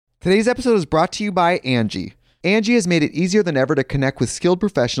Today's episode is brought to you by Angie. Angie has made it easier than ever to connect with skilled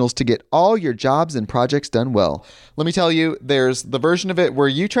professionals to get all your jobs and projects done well. Let me tell you, there's the version of it where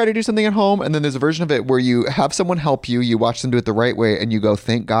you try to do something at home, and then there's a version of it where you have someone help you, you watch them do it the right way, and you go,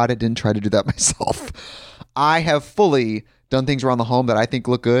 thank God I didn't try to do that myself. I have fully done things around the home that I think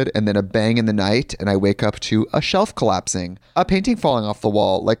look good, and then a bang in the night, and I wake up to a shelf collapsing, a painting falling off the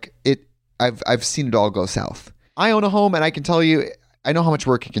wall. I've seen it all go south. I own a home, and I can tell you, I know how much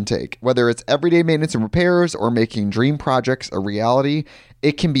work it can take. Whether it's everyday maintenance and repairs or making dream projects a reality,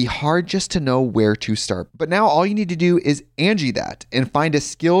 it can be hard just to know where to start. But now all you need to do is Angie that and find a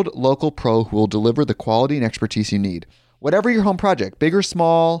skilled local pro who will deliver the quality and expertise you need. Whatever your home project, big or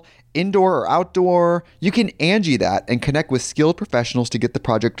small, indoor or outdoor, you can Angie that and connect with skilled professionals to get the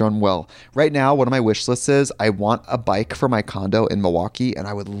project done well. Right now, one of my wish lists is I want a bike for my condo in Milwaukee, and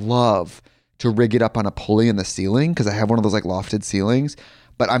I would love to rig it up on a pulley in the ceiling because I have one of those like lofted ceilings,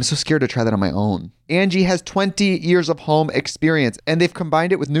 but I'm so scared to try that on my own. Angie has 20 years of home experience, and they've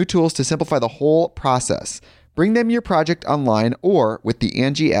combined it with new tools to simplify the whole process. Bring them your project online or with the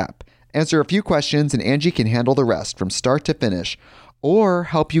Angie app. Answer a few questions and Angie can handle the rest from start to finish, or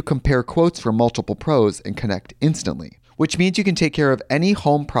help you compare quotes from multiple pros and connect instantly, which means you can take care of any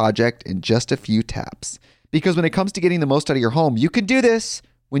home project in just a few taps. Because when it comes to getting the most out of your home, you can do this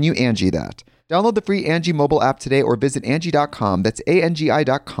when you Angie that. Download the free Angie mobile app today or visit Angie.com. That's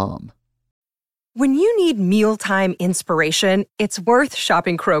ANGI.com. When you need mealtime inspiration, it's worth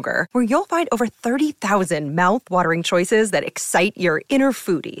shopping Kroger, where you'll find over 30,000 mouth-watering choices that excite your inner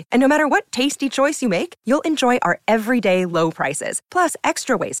foodie. And no matter what tasty choice you make, you'll enjoy our everyday low prices, plus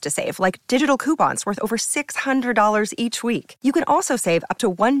extra ways to save, like digital coupons worth over $600 each week. You can also save up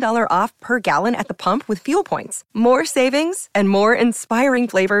to $1 off per gallon at the pump with fuel points. More savings and more inspiring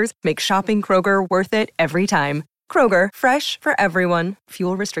flavors make shopping Kroger worth it every time. Kroger, fresh for everyone.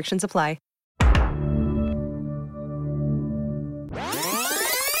 Fuel restrictions apply.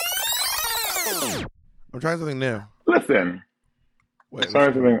 I'm trying something new. Listen, Wait,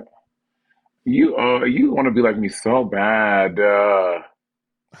 sorry, something. You want to be like me so bad.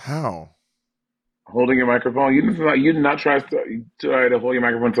 How? Holding your microphone. You did not try to hold your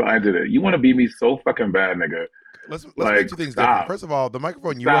microphone until I did it. You want to be me so fucking bad, nigga. Let's Like, make two things stop. different. First of all, the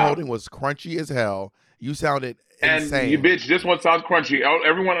microphone you were Stop. holding was crunchy as hell. You sounded And insane. you bitch, this one sounds crunchy.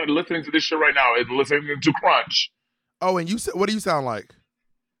 Everyone listening to this shit right now is listening to crunch. Oh, and what do you sound like?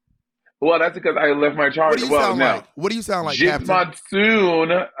 Well, that's because I left my charger. What do you well, sound now, like? What do you sound like, Jim Captain? Monsoon,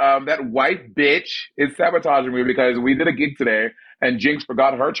 that white bitch, is sabotaging me because we did a gig today and Jinx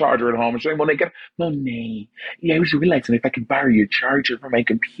forgot her charger at home. And she's like, Monet, yeah, I was realizing if I could borrow your charger for my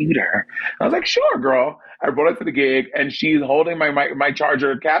computer. I was like, sure, girl. I brought it to the gig and she's holding my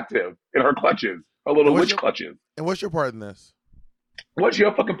charger captive in her clutches, her little witch clutches. And what's your part in this? What's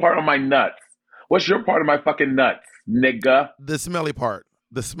your fucking part on my nuts? What's your part of my fucking nuts, nigga? The smelly part.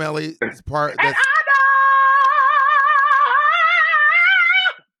 The smelly part. That's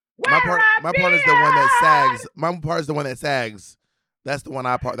my part. My part is the one that sags. My part is the one that sags. That's the one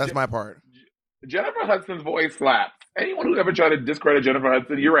That's my part. Jennifer Hudson's voice slaps. Anyone who ever tried to discredit Jennifer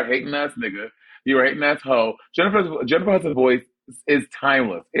Hudson, you're a hating ass nigga. You're a hating ass hoe. Jennifer Hudson's voice is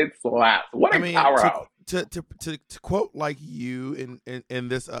timeless. It slaps. What a powerhouse. To quote like you in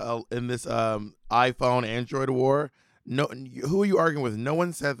this iPhone Android war. No, who are you arguing with? No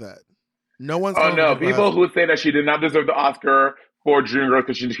one said that. No one's. Oh no, people who say that she did not deserve the Oscar for Dreamgirls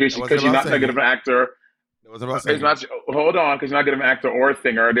because she's not that good of an actor. It wasn't about singing. Hold on, because she's not good of an actor or a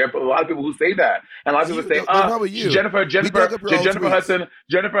singer. There are a lot of people who say that, and a lot of people say,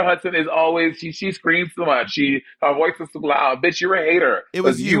 Jennifer Hudson is always she screams too much. Her voice is too loud. Bitch, you're a hater. It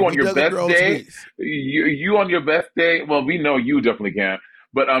was you on your best day. You on your best day. Well, we know you definitely can't.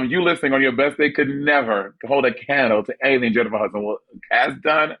 But you listening on your best day could never hold a candle to anything Jennifer Hudson has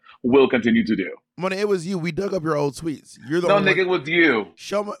done, will continue to do. Money, it was you. We dug up your old tweets. You're the no, only nigga, it was you.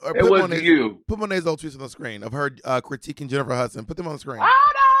 Show me. It was you. Put Monet's old tweets on the screen of her critiquing Jennifer Hudson. Put them on the screen.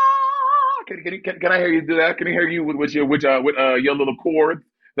 Oh, no! Can I hear you do that? Can I hear you with your little cords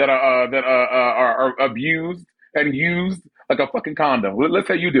that are abused and used like a fucking condom? Let's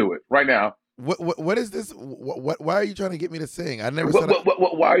say you do it right now. What is this? Why are you trying to get me to sing? I never said.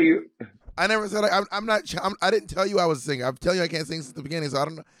 Why are you? I never said. I'm not. I didn't tell you I was singing. I'm telling you I can't sing since the beginning. So I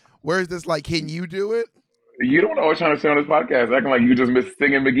don't know. Where is this? Like, can you do it? You don't always trying to sing on this podcast, acting like you just miss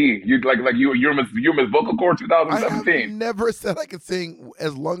singing McGee. You you're Miss Vocal Core 2017. I have never said I could sing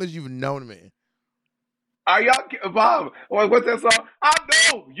as long as you've known me. Are y'all, Bob? What's that song? I'm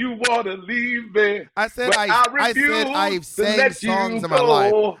know you want to leave me. I said but I refuse said I've to sang let songs you in my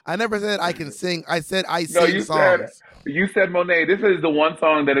life. go. I never said I can sing. I said I No, sing songs. You said, Monet, this is the one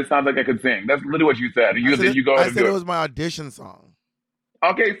song that it sounds like I could sing. That's literally what you said. You go ahead I and said do it was my audition song.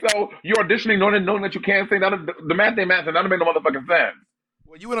 Okay, so you're auditioning knowing that you can't sing. The math ain't math, and that don't make no motherfucking sense.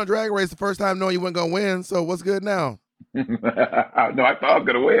 Well, you went on Drag Race the first time knowing you weren't going to win, so what's good now? No, I thought I was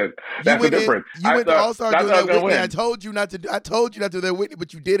gonna win. That's the difference. You went to All-Star doing that Whitney. Win. I told you not to do that Whitney,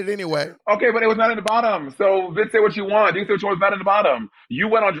 but you did it anyway. Okay, but it was not in the bottom. So Vince, say what you want. You say what you want. It's not in the bottom. You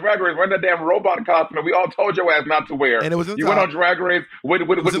went on Drag Race wearing that damn robot costume that we all told your ass not to wear. And it was in the You top. went on Drag Race with them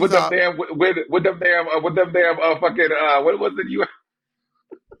damn fucking what was it you?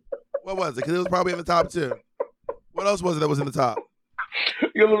 What was it? Because it was probably in the top too. What else was it that was in the top?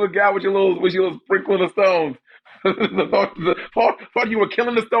 Your little guy with your little sprinkling of stones. thought you were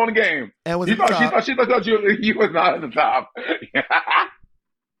killing the stone game. And was she in the top. She thought you was not in the top.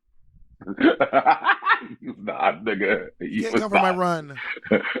 You not, nigga. You can't come for my run.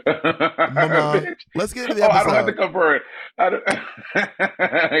 Mama, let's get into the episode. I don't have to come for it.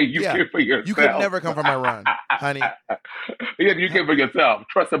 You came for yourself. You could never come for my run, honey. Yeah, you came for yourself.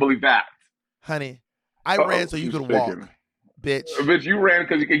 Trust and believe that. Honey, I ran so you could walk. Bitch, you ran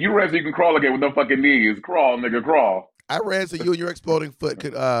because you ran so you can crawl again with no fucking knees. Crawl, nigga, crawl. I ran so you and your exploding foot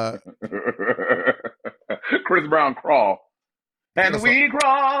could. Chris Brown crawl, and we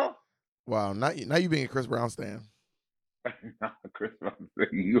crawl. Wow, now you being a Chris Brown stan. Chris Brown,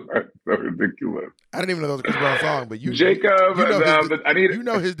 you are so ridiculous. I didn't even know that was a Chris Brown song, but you, Jacob, you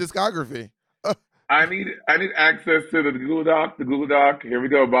know his discography. I need access to the Google Doc. The Google Doc. Here we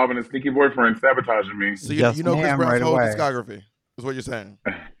go. Bob and his sneaky boyfriend sabotaging me. So you know Chris Brown's whole discography. Is what you're saying.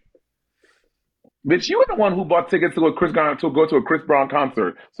 Bitch, you were the one who bought tickets to go to a Chris Brown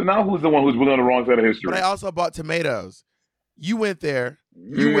concert. So now who's the one who's really on the wrong side of history? But I also bought tomatoes. You went there.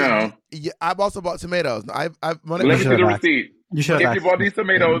 I've also bought tomatoes. Let me see the receipt. If you bought these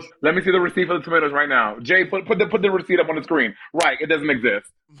tomatoes, let me see the receipt for the tomatoes right now. Jay, put the receipt up on the screen. Right, it doesn't exist.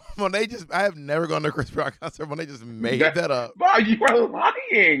 I have never gone to a Chris Brown concert. Monet just made that up. Wow, you are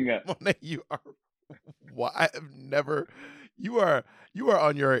lying. Monet, you are. I have never. You are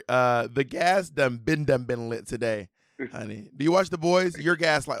on your the gas done been lit today, honey. Do you watch The Boys? Your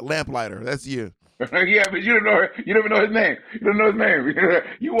gas lamplighter. That's you. Yeah, but you don't know. You don't even know his name. You don't know his name.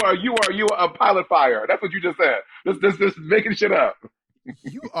 You are a pilot fire. That's what you just said. Just making shit up.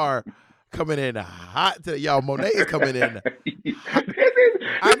 You are coming in hot today, y'all. Monet is coming in.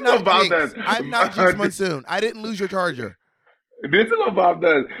 I'm not Jinx Monsoon. I didn't lose your charger. This is what Bob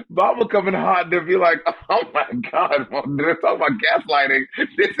does. Bob will come in hot and be like, oh my God, they're talking about gaslighting.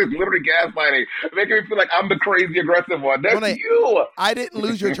 This is literally gaslighting. Making me feel like I'm the crazy aggressive one. That's Monet, you. I didn't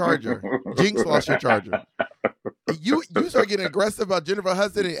lose your charger. Jinx lost your charger. You start getting aggressive about Jennifer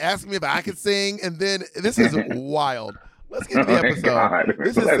Hudson and asking me if I could sing, and then this is wild. Let's get to the episode. God.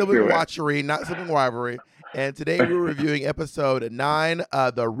 This is Sibling Watchery, not Sibling Rivalry. And today we're reviewing episode 9,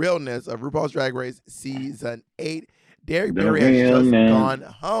 The Realness of RuPaul's Drag Race Season 8. Derek Barry has just gone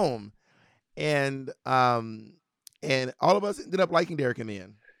home. And all of us ended up liking Derek in the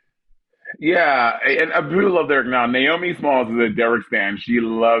end. Yeah, and I really love Derek now. Naomi Smalls is a Derek stan. She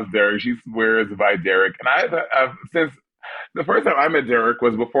loves Derek. She swears by Derek. And I've since the first time I met Derek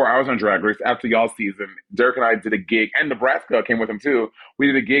was before I was on Drag Race, after y'all's season. Derek and I did a gig, and Nebraska came with him too. We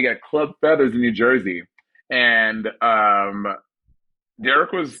did a gig at Club Feathers in New Jersey. And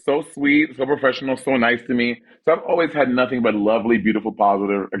Derek was so sweet, so professional, so nice to me. So I've always had nothing but lovely, beautiful,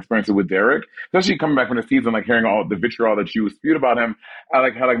 positive experiences with Derek. Especially coming back from the season, hearing all the vitriol that you spewed about him. I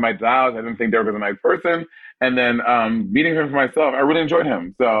had my doubts. I didn't think Derek was a nice person. And then meeting him for myself, I really enjoyed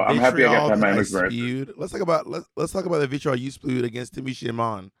him. So I'm happy I got to have my own experience. Let's talk about the vitriol you spewed against Tamisha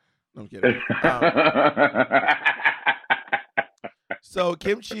Iman. No, I'm kidding. So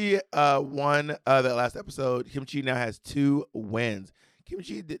Kimchi won that last episode. Kimchi now has 2 wins.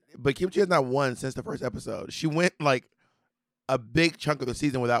 Kimchi has not won since the first episode. She went a big chunk of the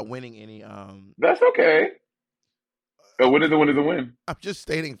season without winning any. That's okay. A win is a win is a win. I'm just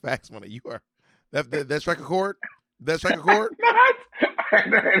stating facts, Mona. You are that strike a chord. That strike a chord. Not.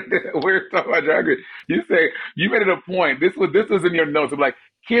 We're talking about Drag Race. You say you made it a point. This was in your notes. I'm like,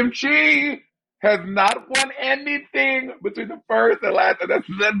 Kimchi has not won anything between the first and last. That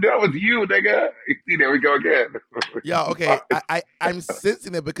was you, nigga. See, there we go again. Yeah, okay. I'm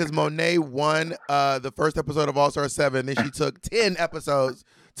sensing it because Monet won the first episode of All Star 7. Then she took 10 episodes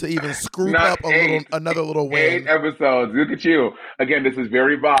to even screw up another little win. 8 episodes. Look at you. Again, this is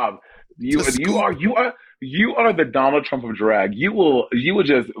very Bob. You are you are the Donald Trump of drag. You will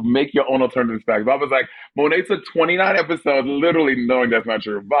just make your own alternative facts. Bob was like, Monet took 29 episodes, literally knowing that's not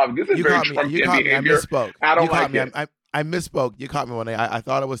true. Bob, this is You very caught me. Trumpian You caught me. I behavior. misspoke. I don't You caught like me. it. I misspoke. You caught me one day. I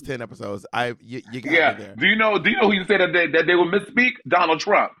thought it was 10 episodes. You got Yeah. me there. Do you know who you said that they would misspeak? Donald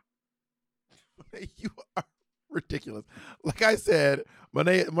Trump. You are ridiculous. Like I said,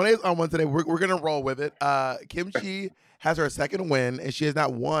 Monet's on one today. We're gonna roll with it. Kimchi has her second win, and she has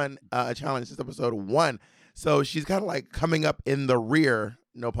not won a challenge since episode 1. So she's kind of like coming up in the rear,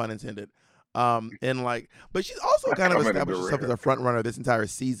 no pun intended. And like, but she's also kind of established herself as a front runner this entire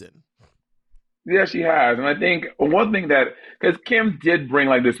season. Yeah, she has, and I think one thing that because Kim did bring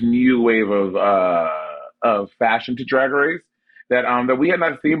like this new wave of fashion to Drag Race that we had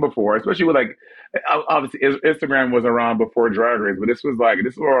not seen before, especially with like obviously Instagram was around before Drag Race, but this was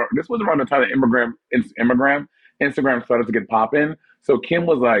around the time that Instagram started to get popping. So Kim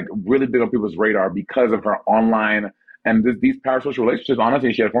was like really big on people's radar because of her online and these parasocial relationships.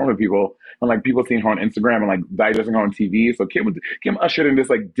 Honestly, she had formed with people and like people seeing her on Instagram and like digesting her on TV. So Kim ushered in this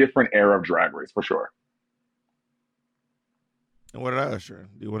like different era of Drag Race for sure. And what did I usher in?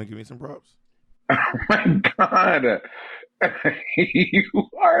 Do you want to give me some props? Oh my God. you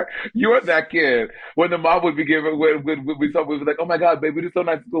are that kid when the mom would be giving when we be like, oh my God, baby, this is so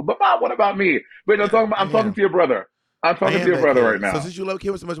nice to school. But mom, what about me? Wait, I'm talking to your brother. I'm talking to your brother right now. So since you love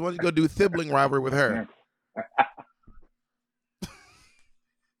Kim so much, why don't you go do sibling rivalry with her?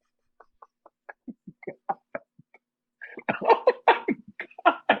 Oh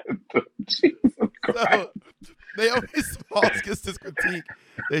my God. Jesus Christ. So, Naomi Smalls gets this critique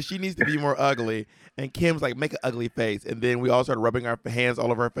that she needs to be more ugly, and Kim's like, make an ugly face, and then we all started rubbing our hands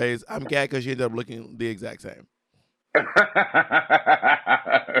all over her face. I'm glad because she ended up looking the exact same. Well,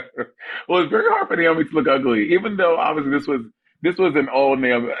 it's very hard for Naomi to look ugly, even though obviously this was an old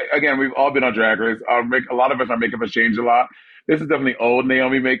Naomi. Again, we've all been on Drag Race. A lot of us, our makeup has changed a lot. This is definitely old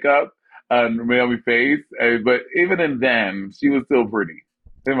Naomi makeup, Naomi face. But even in then, she was still pretty,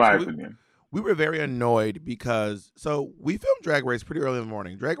 in my opinion. We were very annoyed because we filmed Drag Race pretty early in the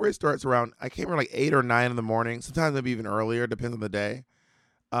morning. Drag Race starts around, I can't remember, like 8 or 9 in the morning. Sometimes maybe even earlier, depends on the day.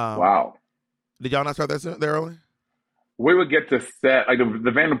 Wow. Did y'all not start that early? We would get to set, like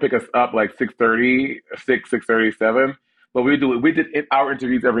the van would pick us up like 6:30, 6:37. But we did our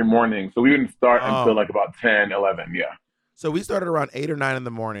interviews every morning. So we didn't start until like about 10, 11, yeah. So we started around 8 or 9 in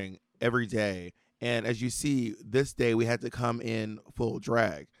the morning every day. And as you see, this day we had to come in full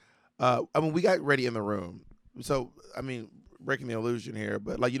drag. We got ready in the room. So, breaking the illusion here,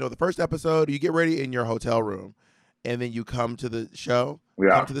 but like, the first episode, you get ready in your hotel room and then you come to the show,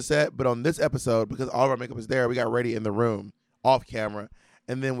 come to the set. But on this episode, because all of our makeup is there, we got ready in the room off camera.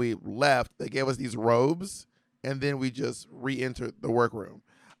 And then we left. They gave us these robes and then we just re-entered the workroom.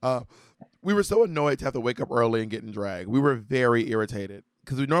 We were so annoyed to have to wake up early and get in drag. We were very irritated.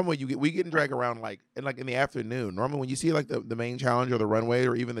 Because we get in drag around in the afternoon. Normally when you see like the main challenge or the runway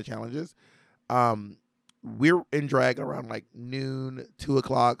or even the challenges, we're in drag around like noon, 2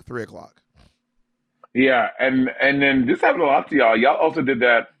 o'clock, 3 o'clock. Yeah, and then this happened a lot to y'all. Y'all also did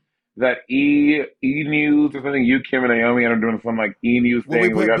that E News or something. You, Kim, and Naomi ended up doing some like E News thing. We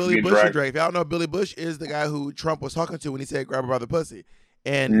put Billy Bush in drag. If y'all know, Billy Bush is the guy who Trump was talking to when he said grab her by the pussy.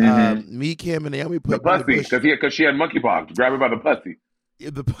 And me, Kim, and Naomi put the pussy because she had monkeypox. Grab her by the pussy.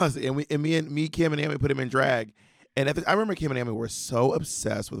 The pussy, and me, Kim, and Naomi put him in drag, and I remember Kim and Naomi were so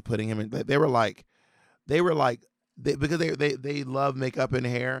obsessed with putting him in. They were like, because they love makeup and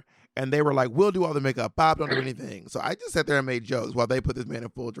hair, and they were like, we'll do all the makeup. Bob don't do anything. So I just sat there and made jokes while they put this man in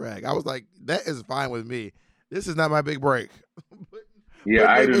full drag. I was like, that is fine with me. This is not my big break.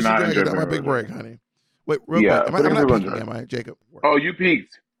 I did not enjoy not my big break, honey. Wait, real quick. I'm not peeking, am I, Jacob? Oh, you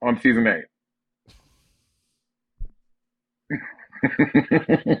peaked on season 8.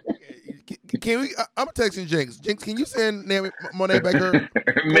 Can we? I'm texting Jinx. Jinx, can you send Monet back her?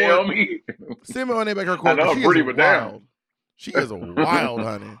 Naomi, send Monet back her cord. I know, she pretty, is but wild. down. She is wild,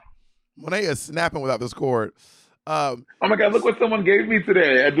 honey. Monet is snapping without this cord. Oh my God! Look what someone gave me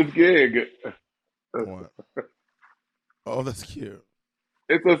today at this gig. What? Oh, that's cute.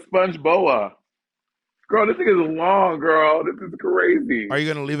 It's a sponge boa. Girl, this thing is long, girl. This is crazy. Are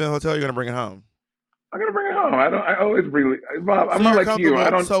you gonna leave it in the hotel? Or are you gonna bring it home? I'm gonna bring it home. I always bring it. Bob, I'm not like you. I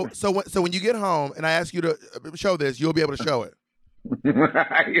don't. So when you get home and I ask you to show this, you'll be able to show it.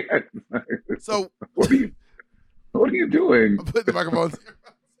 Yes. So what are you doing? Put the microphone.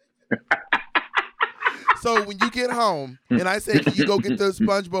 So when you get home and I say, can you go get the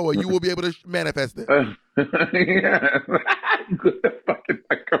sponge boa, you will be able to manifest it. Yeah. Put the fucking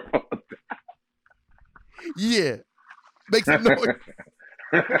microphone down. Yeah. Make some noise.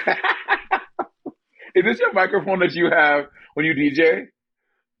 Is this your microphone that you have when you DJ?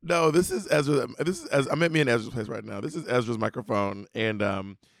 No, this is Ezra. I'm at me and Ezra's place right now. This is Ezra's microphone, and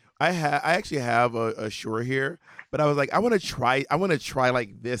I actually have a Shure here, but I was like, I want to try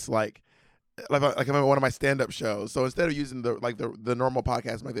like this, like I'm at one of my stand-up shows. So instead of using the normal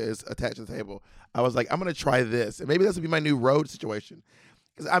podcast mic that is attached to the table, I was like, I'm gonna try this, and maybe this will be my new Rode situation.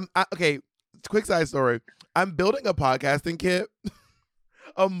 Because okay. Quick side story: I'm building a podcasting kit,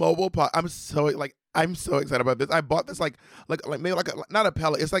 a mobile pod. I'm so excited about this. I bought this like maybe not a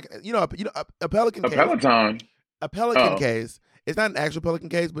pellet. It's like a Pelican case. Peloton. A Pelican case. It's not an actual Pelican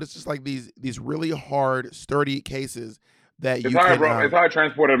case, but it's just like these really hard, sturdy cases that it's how I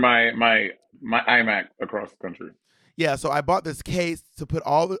transported my iMac across the country. Yeah, so I bought this case to put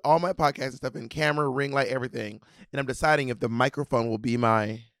all my podcasting stuff in, camera, ring light, everything, and I'm deciding if the microphone will be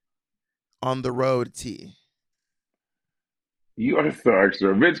my on the road tee. You are so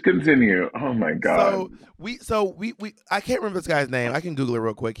extra. Bitch, continue. Oh my God. So we I can't remember this guy's name. I can Google it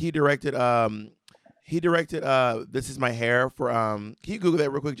real quick. He directed This Is My Hair for can you Google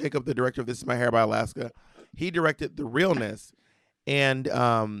that real quick, Jacob, the director of This Is My Hair by Alaska. He directed The Realness. And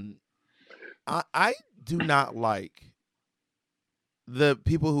I do not like the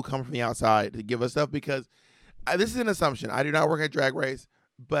people who come from the outside to give us stuff because this is an assumption. I do not work at Drag Race,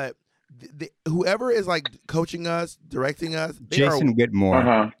 but whoever is like coaching us, directing us, Jason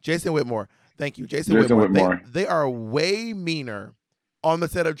Whitmore. Jason Whitmore. Thank you, Jason Whitmore. They are way meaner on the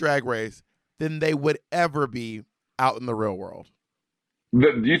set of Drag Race than they would ever be out in the real world.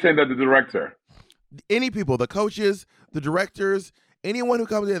 Do you say that the director? Any people, the coaches, the directors, anyone who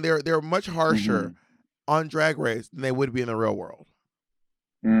comes in, they're much harsher on Drag Race than they would be in the real world.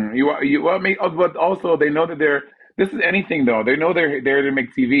 But also they know that this is anything though. They know they're there to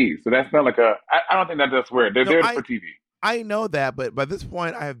make TV, so that's not like I don't think that's weird. They're there for TV. I know that, but by this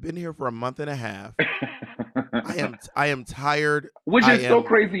point, I have been here for a month and a half. I am tired. Which is so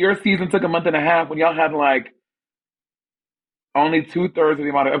crazy. Your season took a month and a half when y'all had like only 2/3 of the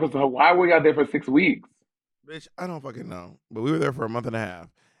amount of episodes. Why were y'all there for 6 weeks? Bitch, I don't fucking know. But we were there for a month and a half.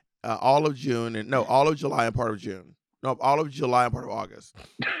 All of July and part of June. No, all of July and part of August.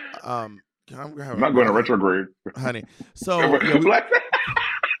 I'm not going to retrograde, honey. So I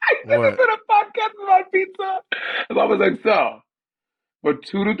never been a podcast about pizza. And I was like, so for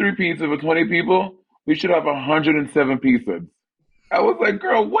 2 to 3 pizzas for 20 people, we should have 107 pizzas. I was like,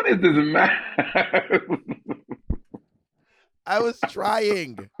 girl, what is this math? I was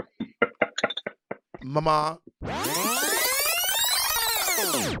trying, Mama.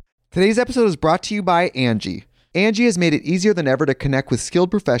 Today's episode is brought to you by Angie. Angie has made it easier than ever to connect with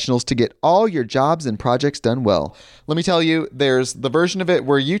skilled professionals to get all your jobs and projects done well. Let me tell you, there's the version of it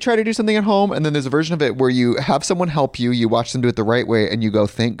where you try to do something at home, and then there's a version of it where you have someone help you, you watch them do it the right way, and you go,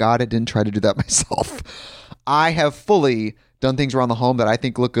 thank God I didn't try to do that myself. I have fully done things around the home that I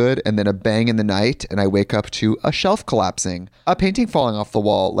think look good, and then a bang in the night, and I wake up to a shelf collapsing, a painting falling off the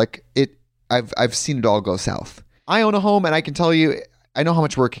wall. I've seen it all go south. I own a home, and I can tell you, I know how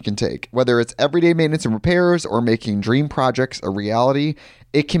much work it can take. Whether it's everyday maintenance and repairs or making dream projects a reality,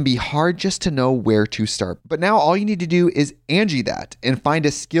 it can be hard just to know where to start. But now all you need to do is Angie that and find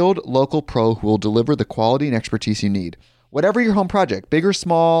a skilled local pro who will deliver the quality and expertise you need. Whatever your home project, big or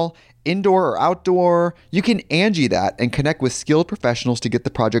small, indoor or outdoor, you can Angie that and connect with skilled professionals to get the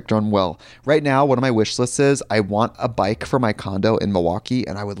project done well. Right now, one of my wish lists is I want a bike for my condo in Milwaukee,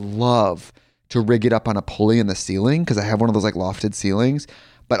 and I would love to rig it up on a pulley in the ceiling because I have one of those like lofted ceilings,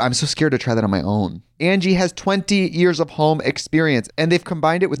 but I'm so scared to try that on my own. Angie has 20 years of home experience, and they've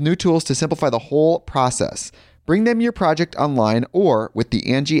combined it with new tools to simplify the whole process. Bring them your project online or with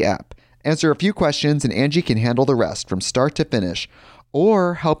the Angie app. Answer a few questions and Angie can handle the rest from start to finish,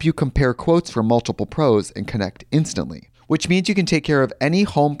 or help you compare quotes from multiple pros and connect instantly, which means you can take care of any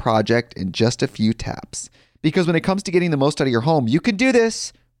home project in just a few taps. Because when it comes to getting the most out of your home, you can do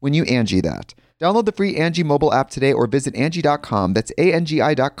this when you Angie that. Download the free Angie mobile app today or visit Angie.com. That's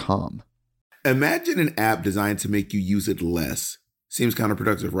ANGI.com. Imagine an app designed to make you use it less. Seems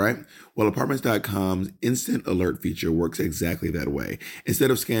counterproductive, right? Well, Apartments.com's instant alert feature works exactly that way.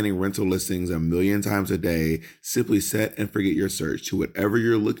 Instead of scanning rental listings 1,000,000 times a day, simply set and forget your search to whatever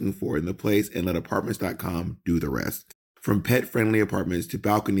you're looking for in the place and let Apartments.com do the rest. From pet-friendly apartments to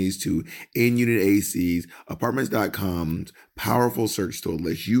balconies to in-unit ACs, Apartments.com's powerful search tool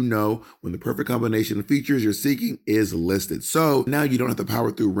lets you know when the perfect combination of features you're seeking is listed. So now you don't have to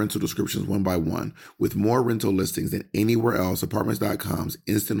power through rental descriptions one by one. With more rental listings than anywhere else, Apartments.com's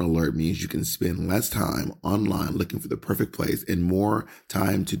instant alert means you can spend less time online looking for the perfect place and more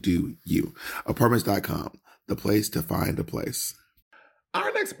time to do you. Apartments.com, the place to find a place.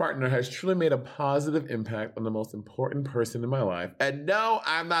 Our next partner has truly made a positive impact on the most important person in my life. And no,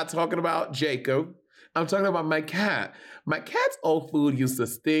 I'm not talking about Jacob. I'm talking about my cat. My cat's old food used to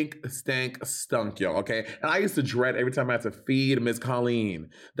stunk, y'all, okay? And I used to dread every time I had to feed Miss Colleen.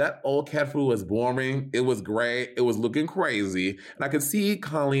 That old cat food was boring. It was gray. It was looking crazy. And I could see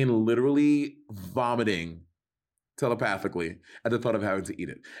Colleen literally vomiting telepathically at the thought of having to eat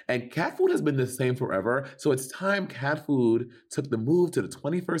it. And cat food has been the same forever. So it's time cat food took the move to the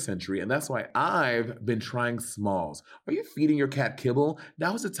 21st century. And that's why I've been trying Smalls. Are you feeding your cat kibble?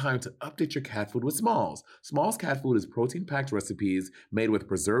 Now is the time to update your cat food with Smalls. Smalls cat food is protein-packed recipes made with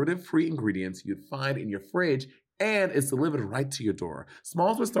preservative-free ingredients you'd find in your fridge, and it's delivered right to your door.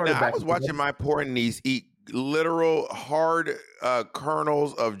 Smalls was started back. I was watching my poor niece eat literal hard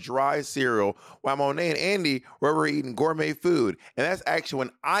kernels of dry cereal while Monet and Andy were eating gourmet food. And that's actually when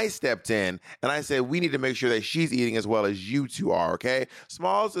I stepped in and I said, we need to make sure that she's eating as well as you two are, okay?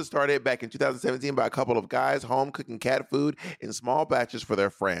 Smalls was started back in 2017 by a couple of guys home cooking cat food in small batches for their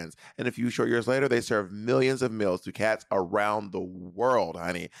friends. And a few short years later, they serve millions of meals to cats around the world,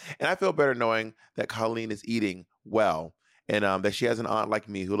 honey. And I feel better knowing that Colleen is eating well. And that she has an aunt like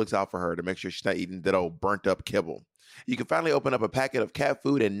me who looks out for her to make sure she's not eating that old burnt up kibble. You can finally open up a packet of cat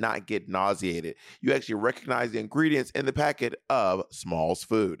food and not get nauseated. You actually recognize the ingredients in the packet of Smalls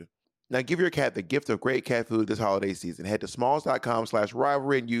food. Now give your cat the gift of great cat food this holiday season. Head to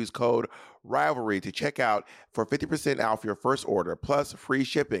smalls.com/rivalry and use code rivalry to check out for 50% off your first order plus free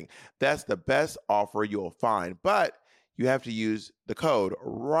shipping. That's the best offer you'll find. But you have to use the code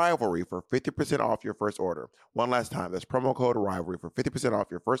RIVALRY for 50% off your first order. One last time, that's promo code RIVALRY for 50% off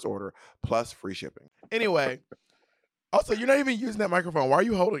your first order plus free shipping. Anyway, also, you're not even using that microphone. Why are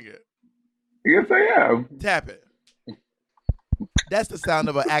you holding it? Yes, I am. Tap it. That's the sound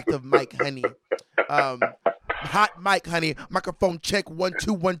of an active mic, honey. Hot mic, honey. Microphone check 1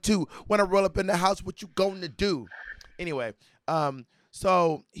 2 1 2. When I roll up in the house, what you going to do? Anyway,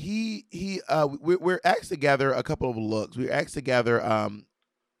 so we're asked to gather a couple of looks. We were asked to gather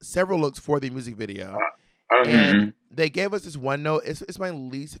several looks for the music video, and they gave us this one note. It's my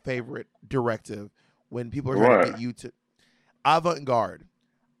least favorite directive when people are trying to get you to avant-garde.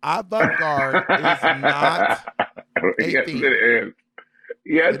 Avant-garde is not yes, theme. it is.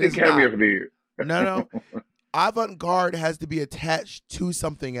 Yes, it can be a theme. No. Avant-garde has to be attached to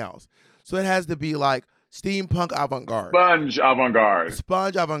something else. So it has to be like steampunk avant-garde. Sponge avant-garde.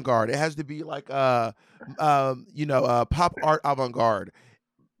 Sponge avant-garde. It has to be like pop art avant-garde.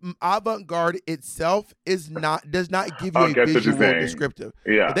 Avant-garde itself does not give you a visual descriptive.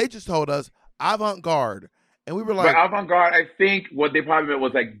 Yeah. But they just told us avant-garde. And we were like, but avant-garde, I think what they probably meant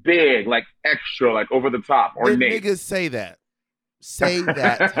was like big, like extra, like over the top, ornate. Niggas say that. Say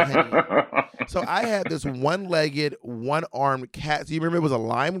that, honey. So I had this one-legged, one-armed cat. So you remember it was a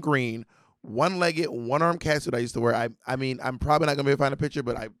lime green, one-legged, one-armed cat suit I used to wear. I mean, I'm probably not gonna be able to find a picture,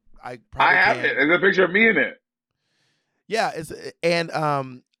 but I probably have can. it. There's a picture of me in it. Yeah,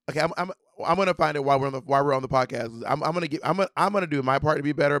 okay. I'm gonna find it while we're on the podcast. I'm gonna do my part to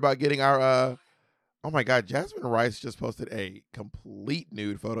be better about getting our. Oh my God, Jasmine Rice just posted a complete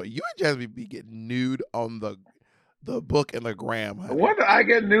nude photo. You and Jasmine be getting nude on the book and the gram. Honey. When did I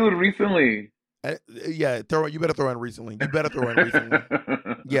get nude recently? Yeah, you better throw in recently. You better throw in recently.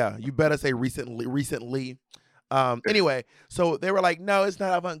 Yeah, you better say recently. Anyway, so they were like, no, it's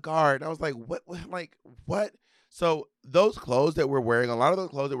not avant-garde. And I was like, what? So those clothes that we're wearing, a lot of those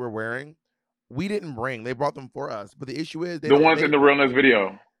clothes that we're wearing, we didn't bring. They brought them for us. But the issue is the ones in the realness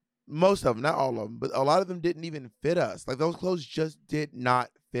video. Most of them, not all of them, but a lot of them didn't even fit us. Like those clothes just did not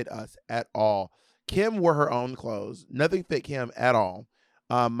fit us at all. Kim wore her own clothes. Nothing fit Kim at all.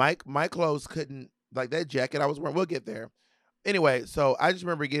 My clothes couldn't, like that jacket I was wearing. We'll get there. Anyway, so I just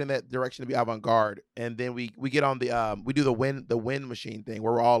remember getting that direction to be avant-garde, and then we get on we do the wind machine thing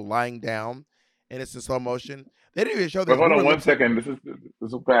where we're all lying down, and it's in slow motion. They didn't even show that. But hold on 1 second. This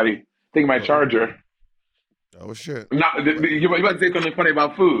is Patty. Take my charger. Oh shit! No, you about to say something funny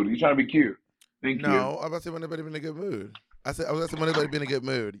about food. You're trying to be cute. Thank you. No, I'm about to say when everybody been in a good mood. I was asking when everybody been in a good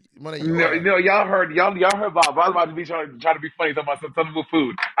mood. No, y'all heard Bob. I was about to be trying to be funny talking about something about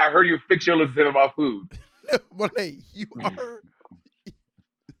food. I heard you fix your list about food. Monet, you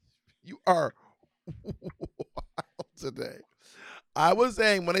are wild today. I was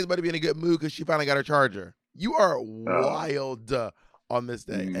saying Monet's about to be in a good mood because she finally got her charger. You are wild on this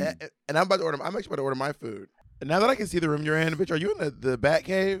day, and I'm actually about to order my food. And now that I can see the room you're in, bitch, are you in the bat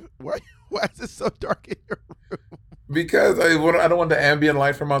cave? Why is it so dark in your room? Because I don't want the ambient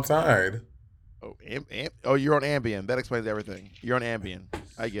light from outside. Oh, you're on Ambien. That explains everything. You're on Ambien.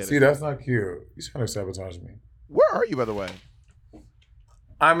 I get it. See, that's not cute. You're trying to sabotage me. Where are you, by the way?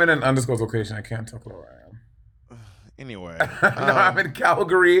 I'm in an undisclosed location. I can't talk about where I am. Anyway. No, I'm in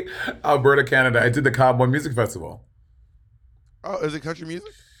Calgary, Alberta, Canada. I did the Cowboy Music Festival. Oh, is it country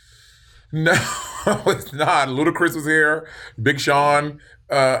music? No, it's not. Ludacris was here. Big Sean.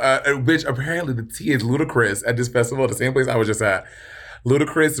 Which apparently the T is Ludacris at this festival, the same place I was just at.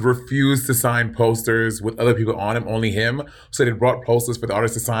 Ludacris refused to sign posters with other people on him, only him. So they brought posters for the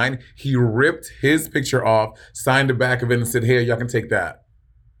artist to sign. He ripped his picture off, signed the back of it, and said, "Here, y'all can take that."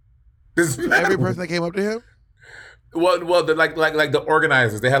 Every person that came up to him? Well, like the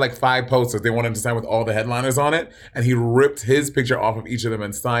organizers, they had like 5 posters. They wanted him to sign with all the headliners on it, and he ripped his picture off of each of them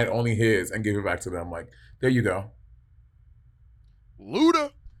and signed only his and gave it back to them. Like, there you go.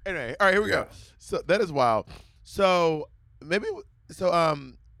 Luda. Anyway, all right, here we go. So that is wild. So we're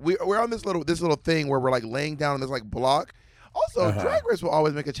on this little thing where we're like laying down on this like block. Also, Drag Race will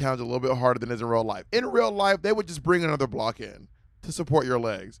always make a challenge a little bit harder than it is in real life. In real life, they would just bring another block in to support your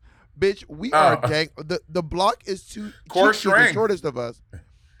legs. Bitch, we are dang. The block is too. Core Chi-Chi, the shortest of us.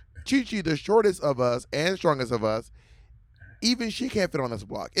 Chi-Chi, the shortest of us and strongest of us. Even she can't fit on this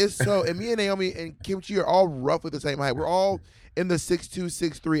block. It's so. And me and Naomi and Kimchi are all roughly the same height. We're all in the 6'2",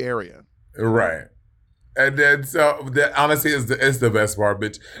 6'3" area. Right. And then so that honestly is the best part,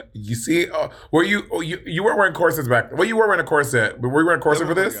 bitch. You see, were you weren't wearing corsets back? Well, you were wearing a corset, but were you wearing a corset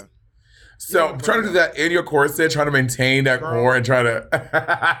for this? So I'm trying to do that in your corset, trying to maintain that core and try to.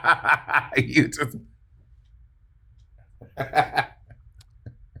 You just.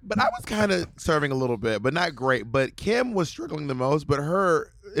 But I was kind of serving a little bit, but not great. But Kim was struggling the most. But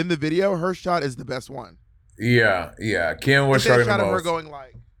in the video, her shot is the best one. Yeah. Kim was struggling the most. Shot of her going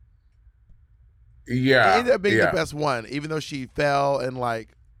like. Yeah. It ended up being the best one, even though she fell and like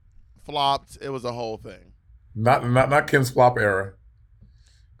flopped. It was a whole thing. Not Kim's flop era.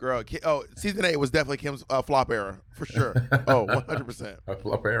 Girl, season 8 was definitely Kim's flop era for sure. 100%. A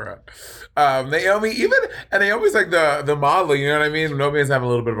flop era. Naomi's like the model, you know what I mean? Naomi's having a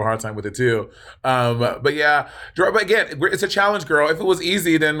little bit of a hard time with it too. But yeah, but again, it's a challenge, girl. If it was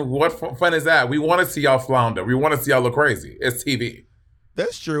easy, then what fun is that? We want to see y'all flounder. We want to see y'all look crazy. It's TV.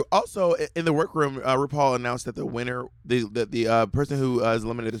 That's true. Also, in the workroom, RuPaul announced that the winner, the person who is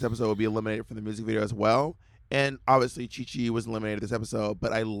eliminated this episode will be eliminated from the music video as well. And obviously, Chi-Chi was eliminated this episode.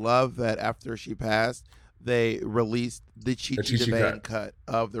 But I love that after she passed, they released the Chi-Chi DeVayne cut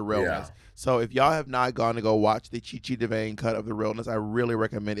of The Realness. Yeah. So if y'all have not gone to go watch the Chi-Chi DeVayne cut of The Realness, I really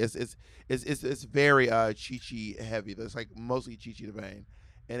recommend it. It's very Chi-Chi heavy. It's like mostly Chi-Chi DeVayne,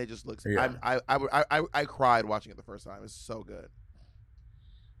 and it just looks. Yeah. I cried watching it the first time. It's so good.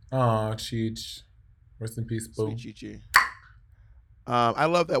 Aw, Cheech. Rest in peace, boo. Sweet Chi-Chi. I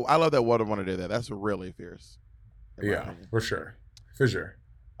love that Watermelon did that. That's really fierce. Yeah, for sure.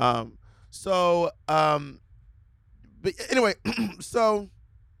 But anyway, so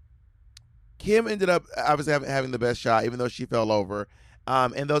Kim ended up obviously having the best shot, even though she fell over.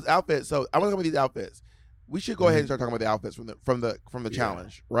 And those outfits. So I want to talk about these outfits. We should go ahead and start talking about the outfits from the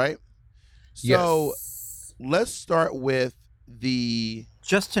challenge, right? So let's start with the.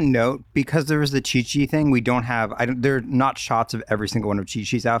 Just to note, because there was the Chi-Chi thing, there are not shots of every single one of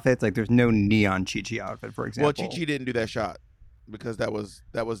Chi-Chi's outfits. Like, there's no neon Chi-Chi outfit, for example. Well, Chi-Chi didn't do that shot because that was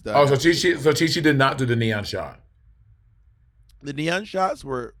done. Oh, so Chi-Chi did not do the neon shot. The neon shots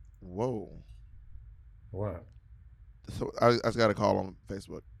were whoa. What? So I just got a call on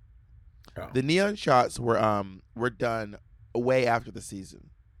Facebook. Oh. The neon shots were done way after the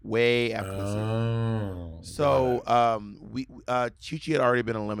season. Way after the season. So Chi-Chi had already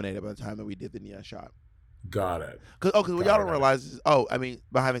been eliminated by the time that we did the neon shot. Got it. Because what y'all don't realize is,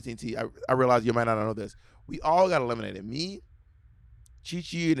 behind the scenes, I realize you might not know this. We all got eliminated. Me,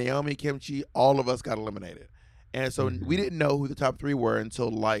 Chi-Chi, Naomi, Kimchi, all of us got eliminated. And so we didn't know who the top 3 were until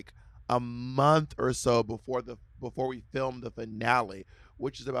like a month or so before we filmed the finale,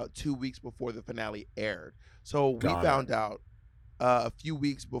 which is about 2 weeks before the finale aired. So we found out a few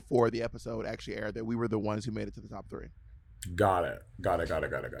weeks before the episode actually aired that we were the ones who made it to the top 3. Got it.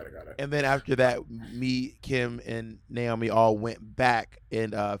 And then after that, me, Kim, and Naomi all went back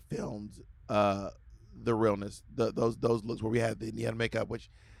and filmed The Realness, those looks where we had the neon makeup, which,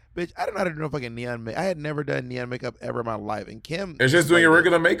 bitch, I don't know how to do no fucking neon makeup. I had never done neon makeup ever in my life. And Kim, it's just doing your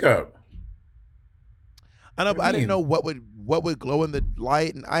regular makeup. I know, but I didn't know what would glow in the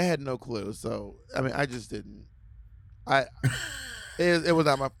light, and I had no clue. So I mean, I just didn't. It was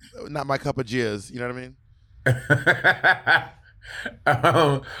not my cup of jizz. You know what I mean?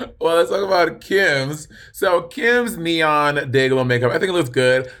 Well, let's talk about Kim's. So Kim's neon day glow makeup, I think it looks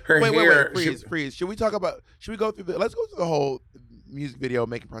good. Her hair. Wait, freeze. Should we go through let's go through the whole music video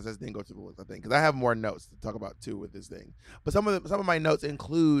making process, then go to the looks, I think, because I have more notes to talk about too with this thing. But some of my notes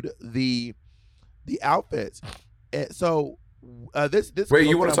include the outfits. So this Wait,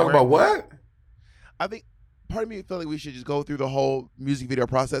 you want to talk about what? I think part of me feel like we should just go through the whole music video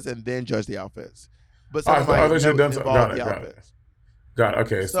process and then judge the outfits. But some of my notes involve the outfits. Got it.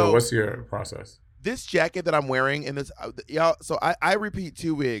 Okay, so what's your process? This jacket that I'm wearing in this, y'all. So I repeat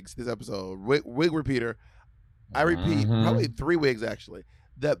 2 wigs this episode. Wig repeater. I repeat probably 3 wigs actually.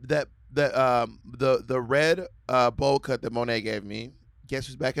 The red bowl cut that Monet gave me. Guess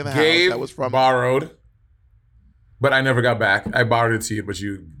who's back in the house? That was from borrowed, but I never got back. I borrowed it to you, but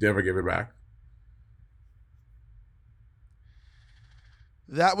you never gave it back.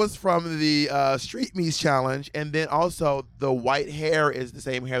 That was from the Street Me's challenge, and then also the white hair is the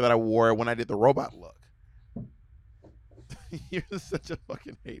same hair that I wore when I did the robot look. You're such a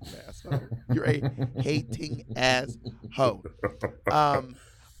fucking hate ass hoe. You're a hating ass hoe.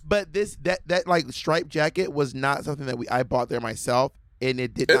 But that like striped jacket was not something that I bought there myself, and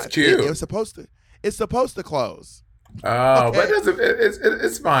it did not. It's cute. It was supposed to. It's supposed to close. Oh, okay. But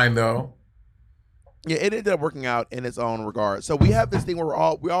it's fine though. Yeah, it ended up working out in its own regard. So we have this thing where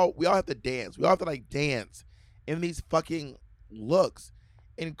we all have to dance. We all have to like dance in these fucking looks.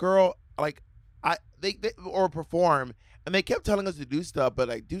 And girl, like they or perform, and they kept telling us to do stuff, but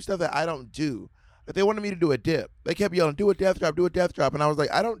like do stuff that I don't do. Like they wanted me to do a dip. They kept yelling, "Do a death drop, do a death drop," and I was like,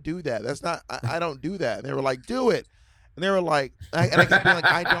 "I don't do that. That's not. I don't do that." And they were like, "Do it," and they were like, I kept being like,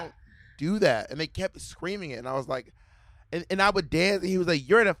 "I don't do that," and they kept screaming it, and I was like. And I would dance, and he was like,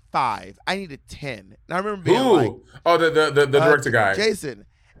 "You're at a 5. I need a 10." And I remember being like, "Oh, the director guy, Jason."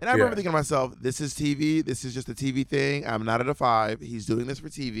 And I remember thinking to myself, "This is TV. This is just a TV thing. I'm not at a 5. He's doing this for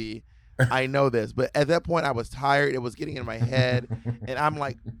TV. I know this." But at that point, I was tired. It was getting in my head, and I'm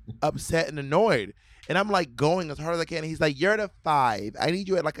like upset and annoyed. And I'm like going as hard as I can. And he's like, "You're at a 5. I need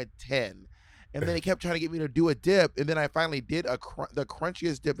you at like a 10." And then he kept trying to get me to do a dip, and then I finally did the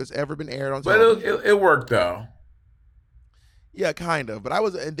crunchiest dip that's ever been aired on television. But it worked though. Yeah, kind of. But I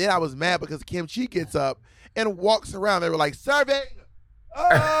was mad because Kim Chi gets up and walks around. They were like, "Serving!"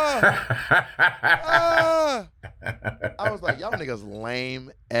 I was like, y'all niggas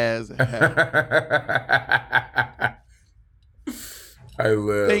lame as hell. I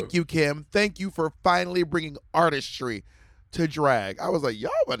live. Thank you, Kim. Thank you for finally bringing artistry to drag. I was like,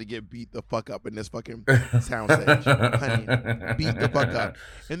 y'all about to get beat the fuck up in this fucking soundstage. Honey, beat the fuck up.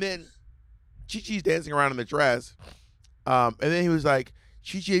 And then Chi-Chi's dancing around in the dress. And then he was like,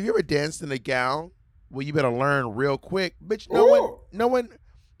 "Chi-Chi, have you ever danced in a gown? Well, you better learn real quick, bitch. No one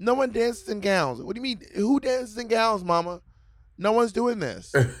dances in gowns. What do you mean? Who dances in gowns, mama? No one's doing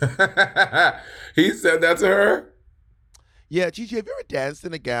this." He said that to her? Yeah, Chi-Chi, have you ever danced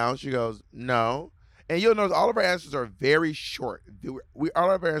in a gown? She goes, "No." And you'll notice all of our answers are very short.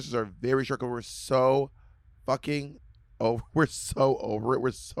 All of our answers are very short because we're so fucking over. We're so over it.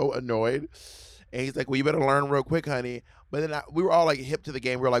 We're so annoyed. And he's like, "Well, you better learn real quick, honey." But then we were all like hip to the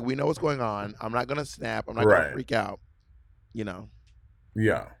game. We were like, "We know what's going on. I'm not gonna snap. I'm not gonna freak out." You know.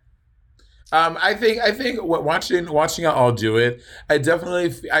 Yeah. I think watching y'all all do it, I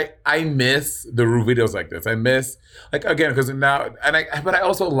definitely I miss the Rue videos like this. I miss again because now but I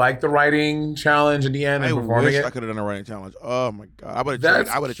also like the writing challenge in the end and performing it. I could have done a writing challenge. Oh my god, I would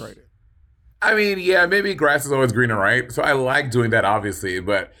have tried it. I mean, yeah, maybe grass is always greener, right? So I like doing that, obviously,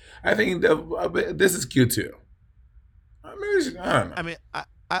 but I think this is cute too. I don't know. I mean, I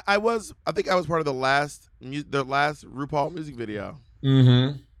think I was part of the last RuPaul music video.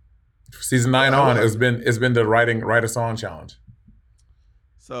 Mm-hmm. Season 9 on, it's been the write a song challenge.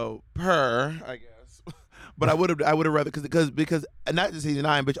 So I guess, but I would have rather because not just season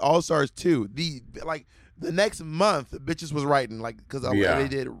 9, but All Stars 2. The next month, bitches was writing because they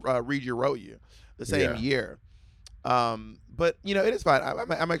did Read You Wrote You the same year. But you know, it is fine.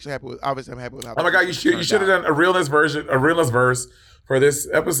 I'm actually happy with. Obviously, I'm happy with how. Oh my god, you should have done a realness verse for this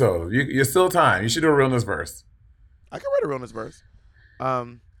episode. You're still time. You should do a realness verse. I can write a realness verse.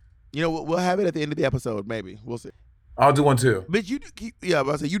 You know, we'll have it at the end of the episode. Maybe we'll see. I'll do one too. But you do. Yeah,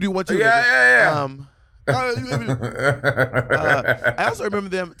 but I say you do one too. Yeah. I also remember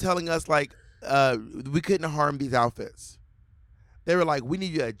them telling us we couldn't harm these outfits. They were like, "We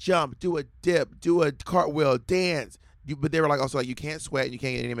need you to jump, do a dip, do a cartwheel, dance." But they were also you can't sweat and you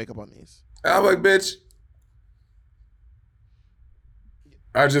can't get any makeup on these. I'm like, bitch,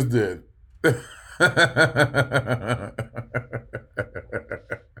 I just did.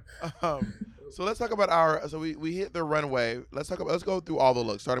 So let's talk about our. So we hit the runway. Let's go through all the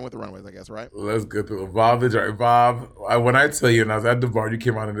looks, starting with the runways, I guess, right? Let's go through Bob the driver. Bob, when I tell you, and I was at the bar, you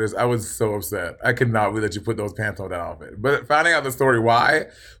came out of this. I was so upset. I could not believe that you put those pants on that outfit. But finding out the story why,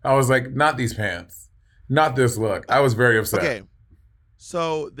 I was like, not these pants, not this look. I was very upset. Okay.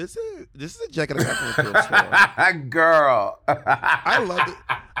 So this is a jacket I got from the thrift store. Girl, I love it.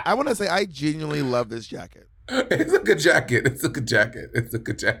 I want to say I genuinely love this jacket. It's a good jacket. It's a good jacket.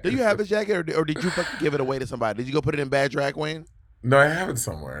 Do you have this jacket, or did you fucking give it away to somebody? Did you go put it in bad drag queen? No, I have it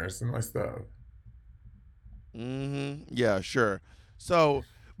somewhere. It's in my stuff. Yeah, sure. So,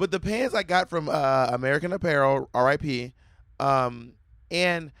 but the pants I got from American Apparel, R.I.P.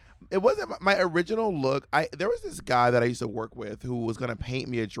 And it wasn't my original look. There was this guy that I used to work with who was gonna paint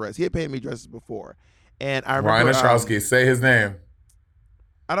me a dress. He had painted me dresses before, and I remember Ryan Ostrowski. Say his name.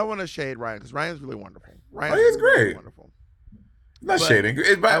 I don't want to shade Ryan because Ryan's really wonderful. He's great. Really wonderful. Not shading.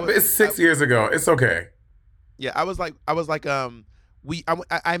 It's 6 years ago. It's okay. Yeah, I was like,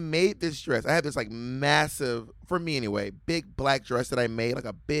 I made this dress. I had this like massive, for me anyway, big black dress that I made, like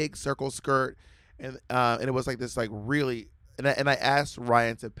a big circle skirt, and it was like this like really, and I asked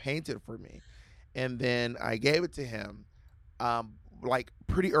Ryan to paint it for me, and then I gave it to him, like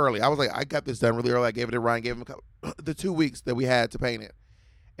pretty early. I was like, I got this done really early. I gave it to Ryan, gave him the 2 weeks that we had to paint it.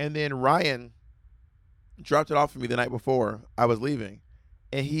 And then Ryan dropped it off for me the night before I was leaving.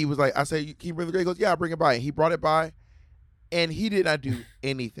 And he was like, I said, "Can you bring the?" He goes, "Yeah, I'll bring it by." And he brought it by, and he did not do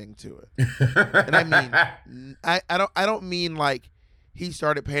anything to it. And I mean, I don't mean like he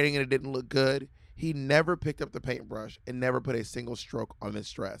started painting and it didn't look good. He never picked up the paintbrush and never put a single stroke on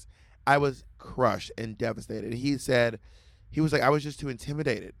this dress. I was crushed and devastated. He said, he was like, I was just too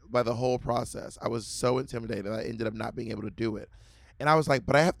intimidated by the whole process. I was so intimidated that I ended up not being able to do it. And I was like,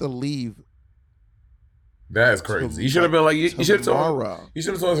 but I have to leave. That is crazy. You should have been like, you should have told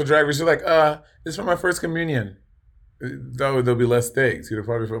us a drag race. You're like, it's for my first communion. There'll be less stakes. He'd have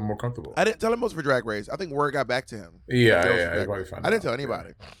probably felt more comfortable. I didn't tell him it was for drag race. I think word got back to him. Yeah. Probably found I didn't tell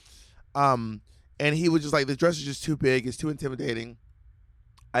anybody. And he was just like, the dress is just too big. It's too intimidating.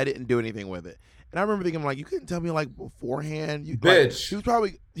 I didn't do anything with it. And I remember thinking, like, you couldn't tell me like beforehand. Bitch.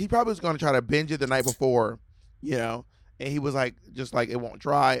 Like, he probably was going to try to binge it the night before, you know. And he was like, just like, it won't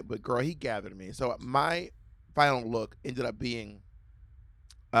dry. But girl, he gathered me. So my final look ended up being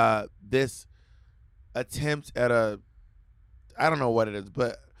this attempt at I don't know what it is,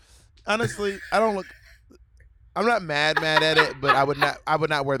 but honestly, I'm not mad at it, but I would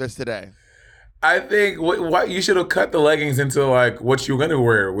not wear this today. I think what you should have cut the leggings into like what you're gonna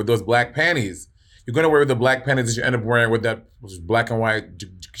wear with those black panties. You're gonna wear the black panties that you end up wearing with that black and white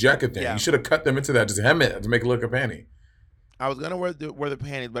jacket thing. Yeah. You should have cut them into that, just hem it to make it look a panty. I was gonna wear the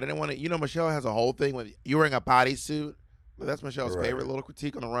panties, but I didn't want to. You know, Michelle has a whole thing with you wearing a bodysuit. But that's Michelle's favorite little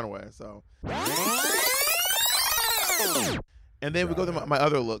critique on the runway. So, and then we go to my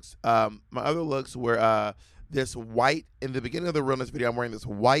other looks. My other looks were this white, in the beginning of the Realness video, I'm wearing this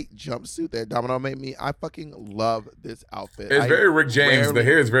white jumpsuit that Domino made me. I fucking love this outfit. It's very Rick James. The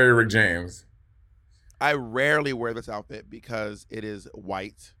hair is very Rick James. I rarely wear this outfit because it is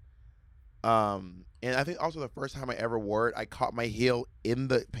white. And I think also the first time I ever wore it, I caught my heel in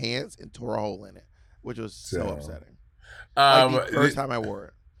the pants and tore a hole in it, which was so upsetting. Like the first time I wore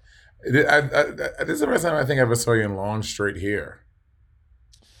it. This is the first time I think I ever saw you in long straight hair.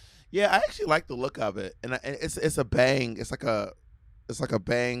 Yeah, I actually like the look of it, and it's a bang. It's like a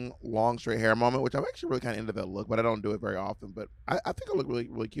bang long straight hair moment, which I'm actually really kind of into that look, but I don't do it very often. But I think I look really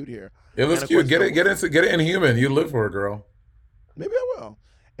really cute here. It looks cute. Get it Inhuman. You live for it, girl. Maybe I will.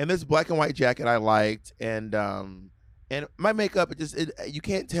 And this black and white jacket I liked, and my makeup, you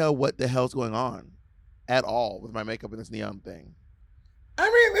can't tell what the hell's going on at all with my makeup and this neon thing. I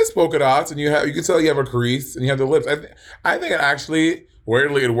mean, there's polka dots, and you can tell you have a crease, and you have the lips. I think it actually,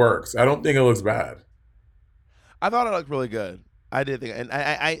 weirdly, it works. I don't think it looks bad. I thought it looked really good. I did think, and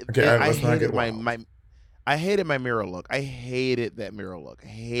I hated my mirror look. I hated that mirror look.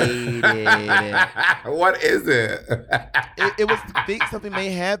 Hated it. What is it? It was something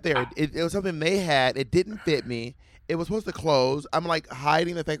they had there. It was something they had. It didn't fit me. It was supposed to close. I'm like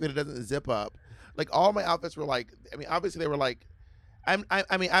hiding the fact that it doesn't zip up. Like all my outfits were like, I mean, obviously they were like,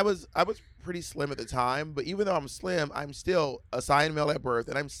 I was pretty slim at the time, but even though I'm slim, I'm still a assigned male at birth,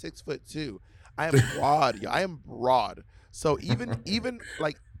 and I'm 6'2". I am broad. I am broad. So even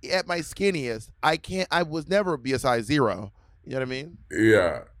like at my skinniest, I was never be a size 0. You know what I mean?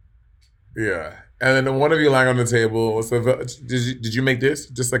 Yeah. And then one of you lying on the table. So did you make this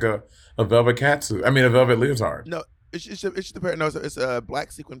just like a velvet catsuit? I mean, a velvet leotard. No. It's a black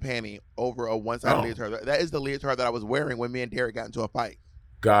sequin panty over a one-sided leotard. That is the leotard that I was wearing when me and Derek got into a fight.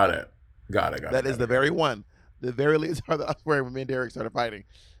 Got it. Got it. That is the very one. The very least are that I was wearing when me and Derek started fighting.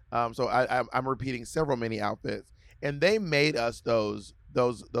 So I'm repeating several mini outfits, and they made us those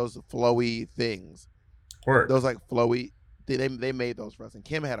flowy things. Work. Those like flowy. They made those for us, and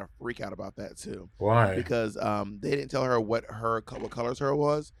Kim had a freak out about that too. Why? Because they didn't tell her what colors her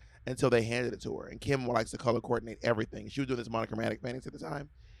was until they handed it to her. And Kim likes to color coordinate everything. She was doing this monochromatic paintings at the time,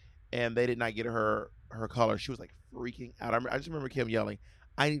 and they did not get her color. She was like freaking out. I just remember Kim yelling,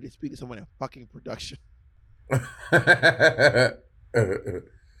 "I need to speak to someone in fucking production." All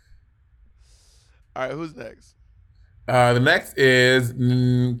right, who's next? The next is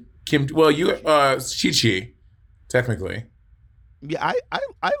Kim. Well, Chi-Chi, technically. Yeah,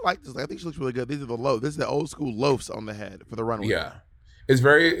 I like this. I think she looks really good. These are the loaves. This is the old school loafs on the head for the runway. Yeah, it's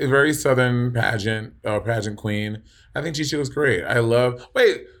very Southern pageant queen. I think Chi-Chi looks great. After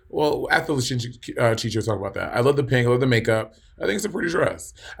Chi-Chi will talk about that. I love the pink. I love the makeup. I think it's a pretty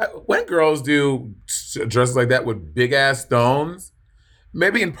dress. When girls do dresses like that with big ass stones,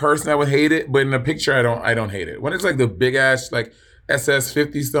 maybe in person I would hate it, but in the picture I don't hate it. When it's like the big ass like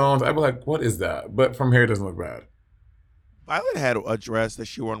SS50 stones, I'd be like, what is that? But from here it doesn't look bad. Violet had a dress that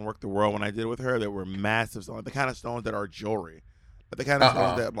she wore in Work the World when I did it with her that were massive stones, the kind of stones that are jewelry, but the kind of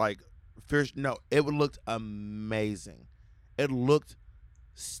stones that like fierce. No, it looked amazing. It looked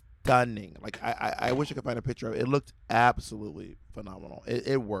stunning. Like I wish I could find a picture of it. It looked absolutely phenomenal.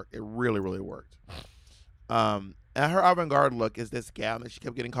 It worked. It really, really worked. And her avant-garde look is this gown that she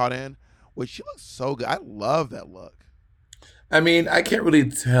kept getting caught in, which she looks so good. I love that look. I mean, I can't really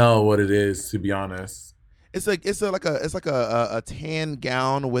tell what it is, to be honest. It's like a tan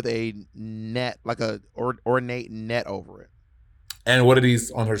gown with a net, like a ornate net over it. And what are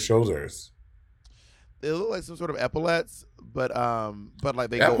these on her shoulders? They look like some sort of epaulets, but like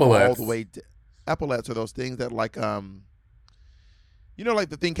they Epaulets. go all the way. Epaulets are those things that like like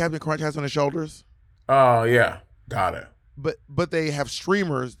the thing Captain Crunch has on his shoulders. Oh yeah, got it. But they have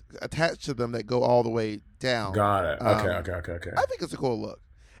streamers attached to them that go all the way down. Got it. Okay. I think it's a cool look.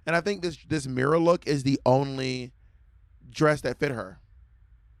 And I think this mirror look is the only dress that fit her.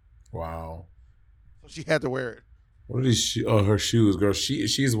 Wow. So she had to wear it. What are these her shoes, girl?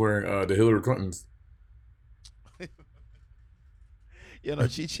 She's wearing the Hillary Clintons.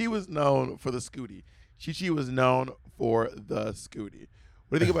 Chi was known for the scooty. Chi was known for the scooty.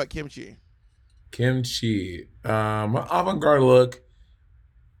 What do you think about Kim Chi? Kim Chi. Avant-garde look.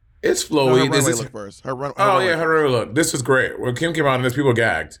 It's flowy. No, her runway look first. Her runway look. This was great. When Kim came out and this, people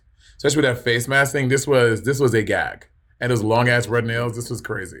gagged. Especially with that face mask thing. This was a gag. And those long ass red nails. This was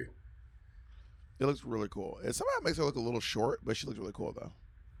crazy. It looks really cool. It somehow makes her look a little short, but she looks really cool though.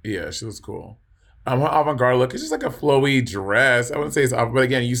 Yeah, she looks cool. Her avant-garde look is just like a flowy dress. I wouldn't say it's, but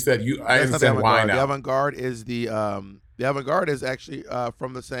again, you said I understand why now. The avant-garde is the avant-garde is actually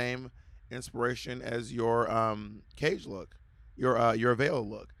from the same inspiration as your cage look, your veil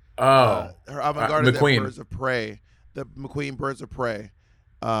look. Her avant-garde is that Birds of Prey, the McQueen Birds of Prey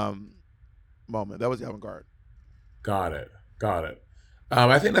moment. That was the avant-garde. Got it.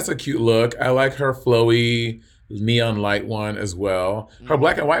 I think that's a cute look. I like her flowy neon light one as well. Her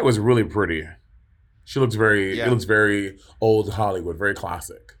black and white was really pretty. She looks it looks very old Hollywood, very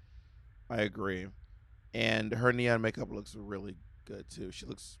classic. I agree. And her neon makeup looks really good too. She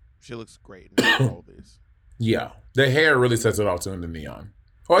looks great in all of these. Yeah. The hair really sets it off too in the neon.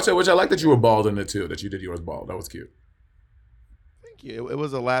 Which I like that you were bald in it too, that you did yours bald. That was cute. Thank you. It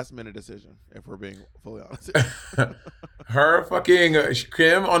was a last minute decision, if we're being fully honest. Her fucking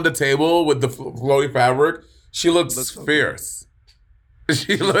Kim on the table with the flowy fabric, she looks so fierce. Good.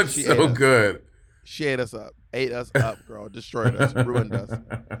 She looks so good. She ate us up, girl. Destroyed us, ruined us.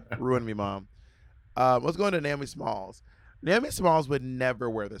 Ruined me, mom. Let's go into Naomi Smalls. Naomi Smalls would never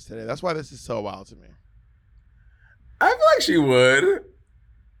wear this today. That's why this is so wild to me. I feel like she would.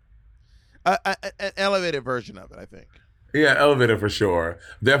 An elevated version of it, I think. Yeah, elevated for sure.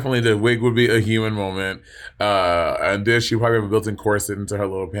 Definitely the wig would be a human moment. And this, she probably have a built-in corset into her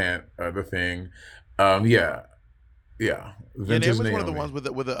little pant, the thing. Yeah. Vintage and it was one of the ones with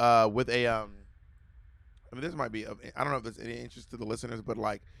a I mean, this might be, I don't know if there's any interest to the listeners, but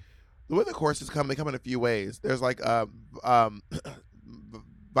like the way the corsets come, they come in a few ways. There's like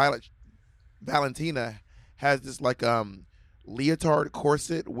Valentina has this like leotard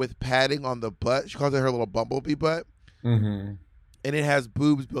corset with padding on the butt. She calls it her little bumblebee butt. Mm-hmm. And it has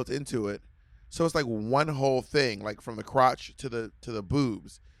boobs built into it. So it's like one whole thing, like from the crotch to the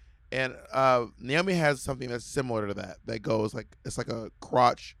boobs. And Naomi has something that's similar to that goes like, it's like a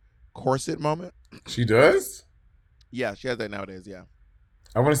crotch corset moment. She does? Yeah, she has that nowadays, yeah.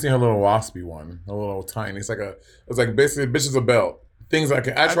 I want to see her little waspy one, a little tiny. It's like basically bitch is a belt things like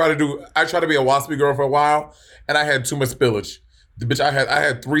I try to be a waspy girl for a while, and I had too much spillage. The bitch, I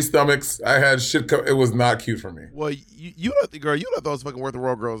had 3 stomachs. I had shit. It was not cute for me. Well, you let those fucking Worth the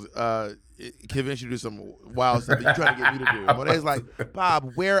World girls convince you to do some wild stuff that you trying to get me to do. But it's like,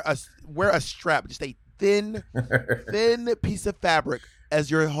 Bob, wear a strap, just a thin piece of fabric as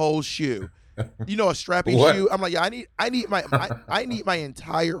your whole shoe. You know, a strappy shoe. I'm like, yeah, I need my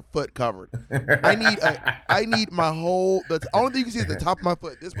entire foot covered. I need my whole. The only thing you can see is the top of my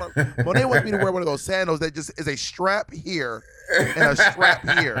foot. This part. Monet wants me to wear one of those sandals that just is a strap here and a strap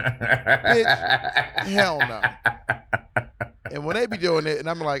here. Bitch, hell no. And when they be doing it, and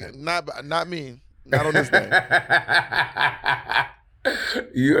I'm like, not me, not on this day.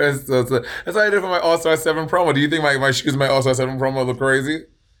 You are so. That's what I did for my All-Star 7 promo. Do you think my shoes, my All-Star 7 promo look crazy?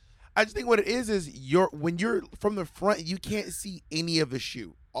 I just think what it is when you're from the front, you can't see any of the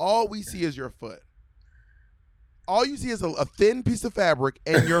shoe. All we see is your foot. All you see is a thin piece of fabric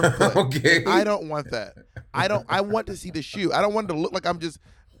and your foot. Okay. And I don't want that. I want to see the shoe. I don't want it to look like I'm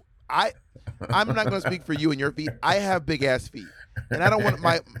not going to speak for you and your feet. I have big ass feet, and I don't want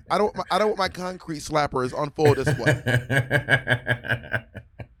my concrete slappers on full display.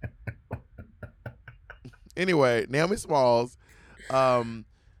 Anyway, Naomi Smalls.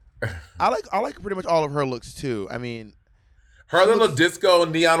 I like pretty much all of her looks too. I mean, her little disco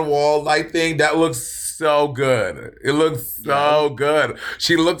neon wall light thing, that looks so good. It looks so good.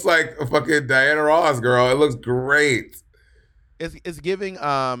 She looks like a fucking Diana Ross, girl. It looks great. It's giving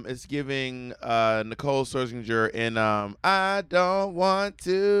Nicole Scherzinger in I Don't Want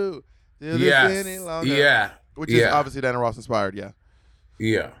to Do This Any Longer. Yeah. Which is obviously Diana Ross inspired, yeah.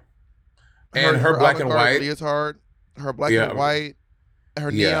 Yeah. And her black and white. Leotard, her black and white,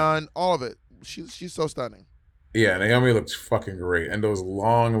 her neon, all of it. She's so stunning. Yeah, Naomi looks fucking great. And those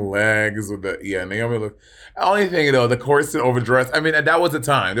long legs with Naomi looked. Only thing though, the corset overdress. I mean, that was a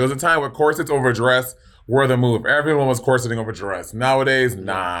time. There was a time where corsets overdress were the move. Everyone was corseting overdress. Nowadays,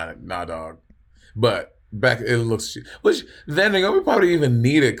 nah, dog. But back, it looks. Which then Naomi probably even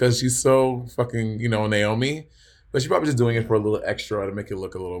need it because she's so fucking, Naomi. But she's probably just doing it for a little extra to make it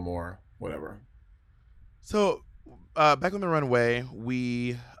look a little more whatever. So, back on the runway,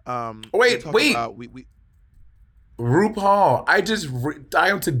 we wait. RuPaul. I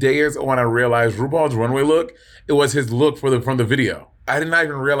today is when I realized RuPaul's runway look. It was his look from the video. I did not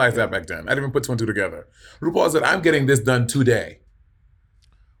even realize that back then. I didn't even put 2 and 2 together. RuPaul said, "I'm getting this done today."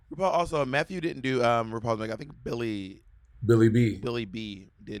 RuPaul also, Matthew didn't do RuPaul's makeup. I think Billy B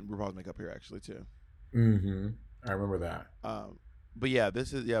did RuPaul's makeup here actually too. Mm-hmm. I remember that. But yeah,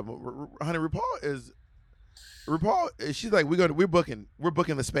 this is honey. RuPaul. She's like, we're booking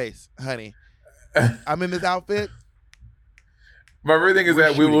the space, honey. I'm in this outfit. My favorite thing is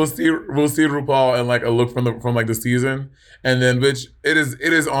that we'll see RuPaul in like a look from like the season, and then bitch, it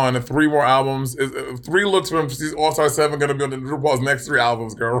is on 3 more albums. 3 looks from All-Star 7 going to be on RuPaul's next 3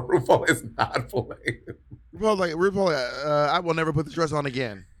 albums, girl. RuPaul is not playing. RuPaul, I will never put this dress on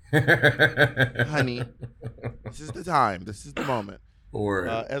again, honey. This is the time. This is the moment. Or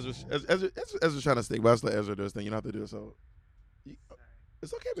Ezra's trying to stick, but I just let Ezra do his thing. You don't have to do it, so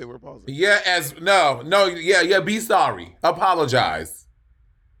it's okay, baby. We're pausing. Yeah. Be sorry. Apologize.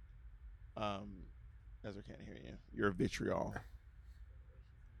 Ezra can't hear you. Your vitriol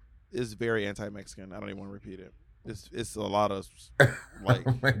is very anti-Mexican. I don't even want to repeat it. It's a lot of like.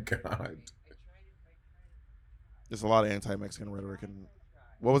 Oh my god. It's a lot of anti-Mexican rhetoric and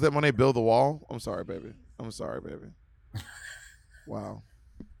what was that when they build the wall? I'm sorry, baby. Wow.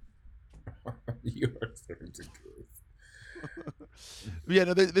 You are so ridiculous. Yeah,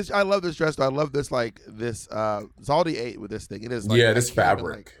 no, I love this dress. Though. I love this Zaldi ate with this thing. It is like this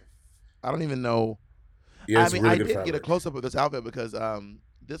fabric. I don't even know. Yeah, I mean, really I did fabric. get a close up of this outfit because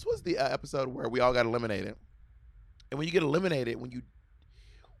this was the episode where we all got eliminated. And when you get eliminated,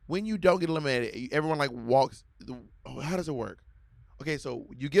 when you don't get eliminated, everyone like walks. How does it work? Okay, so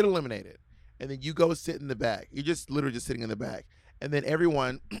you get eliminated, and then you go sit in the back. You're just literally just sitting in the back, and then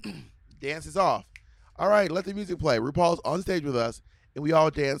everyone dances off. All right, let the music play. RuPaul's on stage with us, and we all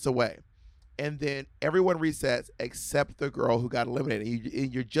dance away. And then everyone resets except the girl who got eliminated.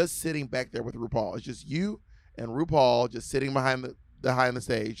 And you're just sitting back there with RuPaul. It's just you and RuPaul just sitting behind the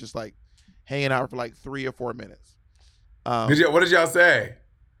stage, just like hanging out for like 3 or 4 minutes. What did y'all say?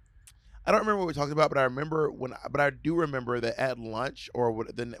 I don't remember what we talked about, but I do remember that at lunch or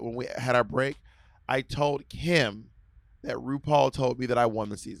when we had our break, I told Kim that RuPaul told me that I won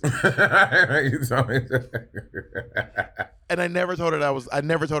the season. You told me that. And I never told her I was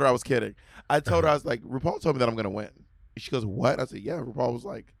kidding. I told her, I was like, RuPaul told me that I'm gonna win. And she goes, what? I said, yeah. RuPaul was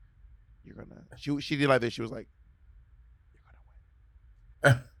like, you're gonna. She did like this. She was like, you're gonna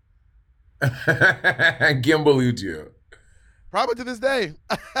And Kim believed you. Probably to this day.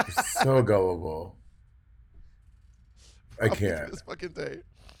 So gullible. I Probably can't. to this fucking day.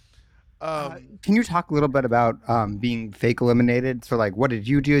 Can you talk a little bit about being fake eliminated? So, like, what did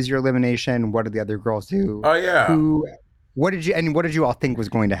you do as your elimination? What did the other girls do? Oh yeah. What did you all think was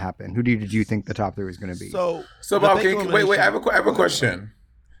going to happen? Who did you think the top 3 was going to be? So Bob, wait. I have a question.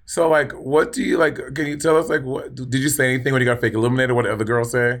 So, like, what do you like? Can you tell us, like, what did you say anything when you got fake eliminated? What did other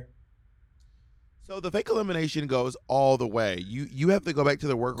girls say? So the fake elimination goes all the way. You have to go back to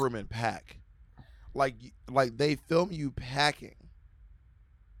the workroom and pack. Like they film you packing.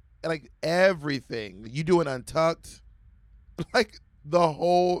 Like everything. You doing untucked. Like the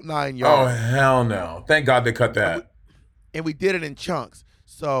whole 9 yards. Oh hell no! Thank God they cut that. And we did it in chunks.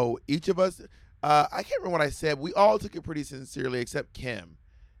 So each of us, I can't remember what I said. We all took it pretty sincerely except Kim.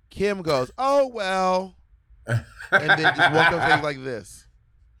 Kim goes, "Oh well," and then just walked on stage like this.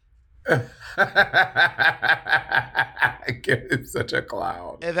 Kim is such a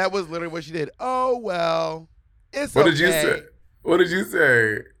clown. And that was literally what she did. "Oh well, it's What okay." did you say? What did you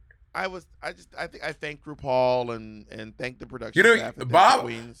say? I think I thanked RuPaul and thanked the production You know, staff and Bob, the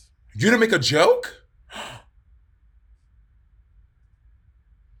queens. You didn't make a joke?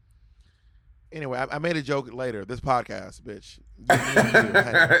 Anyway, I made a joke later. This podcast, bitch.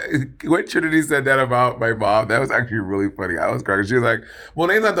 When Trinity said that about my mom, that was actually really funny. I was crying. She was like, "Well,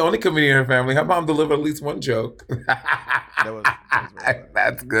 Nate's not the only comedian in her family. Her mom delivered at least one joke." That was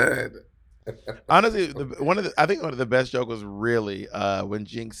That's good. Honestly, I think one of the best jokes was really when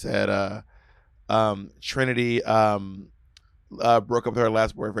Jinx said Trinity broke up with her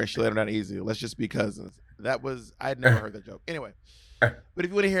last boyfriend. She let him down easy. Let's just be cousins. That was, I'd never heard that joke. Anyway, but if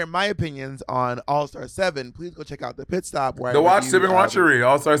you want to hear my opinions on All Star 7, please go check out the pit stop where Sibling Watchery,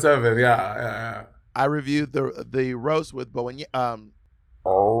 All Star 7. Yeah. I reviewed the roast with Bowen.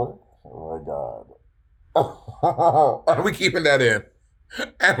 Oh my God. Are we keeping that in?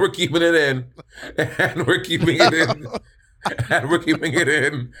 And we're keeping it in. And we're keeping it in. And we're keeping it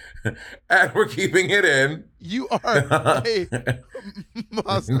in. And we're keeping it in. You are a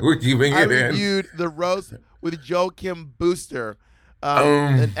monster. We're keeping it in. I reviewed the roast with Joakim Booster,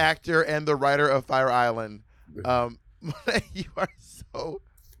 an actor and the writer of Fire Island. You are so...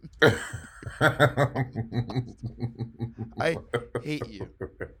 I hate you.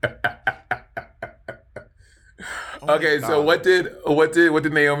 Okay, so what did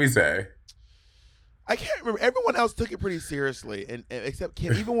Naomi say? I can't remember. Everyone else took it pretty seriously, and except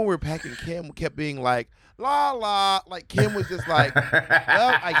Kim. Even when we were packing, Kim kept being like, "La la," like Kim was just like,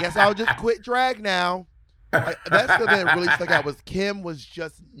 "Well, I guess I'll just quit drag now." Like, that's the thing that really stuck out was Kim was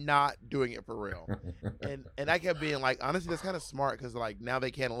just not doing it for real, and I kept being like, honestly, that's kind of smart because like now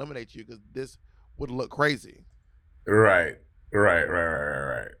they can't eliminate you because this would look crazy. Right. Or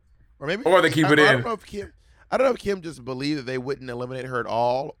maybe, or they keep it in. I don't know if Kim just believed that they wouldn't eliminate her at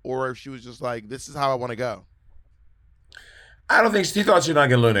all, or if she was just like, this is how I want to go. I don't think she thought she was not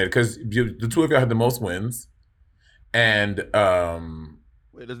getting eliminated because the two of y'all had the most wins. And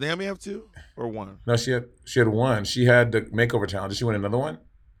wait, does Naomi have 2 or 1? No, she had 1. She had the makeover challenge. Did she win another one?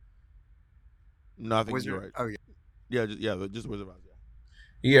 No, I think you're right. Oh yeah. Just Wizard of Oz.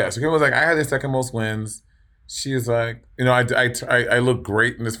 Yeah, so Kim was like, I had the second most wins. She's like, I look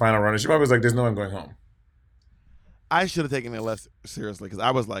great in this final run. And she probably was like, there's no way I'm going home. I should have taken it less seriously because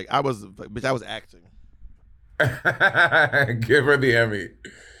I was acting. Give her the Emmy.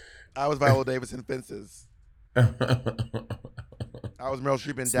 I was Viola Davis in Fences. I was Meryl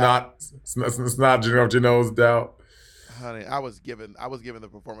Streep in Doubt. Snot up your nose, Doubt. Honey, I was given the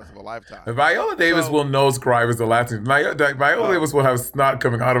performance of a lifetime. Viola Davis will nose cry as the last thing. Viola Davis will have snot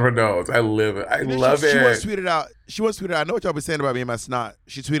coming out of her nose. I live it. I love it. She once tweeted out. I know what y'all be saying about me and my snot.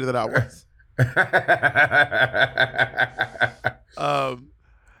 She tweeted it out once.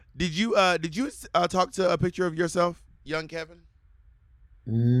 Did you talk to a picture of yourself, young Kevin?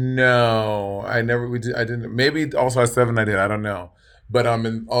 No, I didn't. Maybe All Star 7 I did. I don't know. But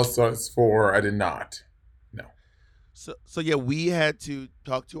in All Stars 4 I did not. No. So yeah, we had to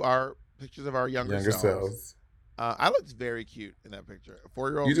talk to our pictures of our younger selves. I looked very cute in that picture. A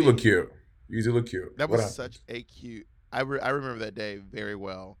 4-year-old. You do look cute. That was such a cute. I remember that day very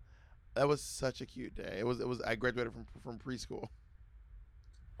well. That was such a cute day. It was. I graduated from preschool.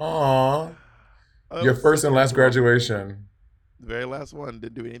 Aww. Your first and last graduation. The very last one.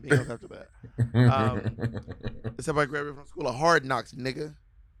 Didn't do anything else after that. Except I graduated from school of hard knocks, nigga.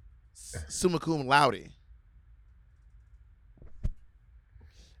 Summa cum laude.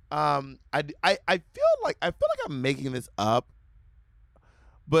 I feel like I'm making this up,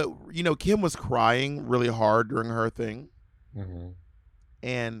 but Kim was crying really hard during her thing. Mm-hmm.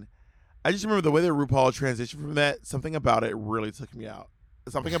 And I just remember the way that RuPaul transitioned from that. Something about it really took me out.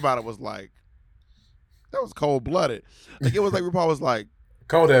 Something about it was like, that was cold blooded. Like it was like RuPaul was like,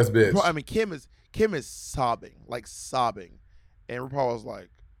 cold ass bitch. I mean, Kim is sobbing, and RuPaul was like,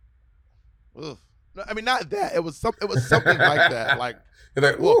 ugh. No, I mean, not that. It was something like that. Like, you're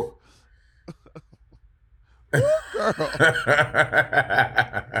like, ooh. Girl.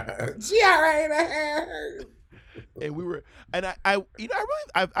 And we were, and I've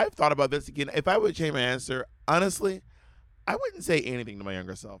thought about this again. If I would change my answer, honestly, I wouldn't say anything to my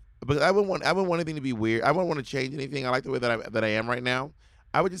younger self because I wouldn't want anything to be weird. I wouldn't want to change anything. I like the way that I am right now.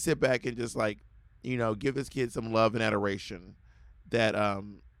 I would just sit back and just like, give this kid some love and adoration that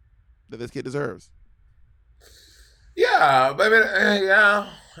this kid deserves. Yeah, but I mean, yeah,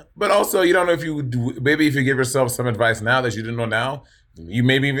 but also you don't know if you maybe if you give yourself some advice now that you didn't know now, you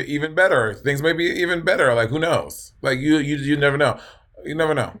may be even better. Things may be even better. Like who knows? Like you never know. You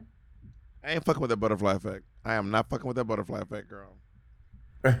never know. I ain't fucking with that butterfly effect. I am not fucking with that butterfly effect, girl.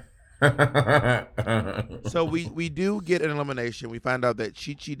 So we do get an elimination. We find out that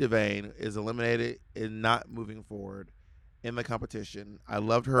Chi Chi DeVayne is eliminated and not moving forward in the competition. I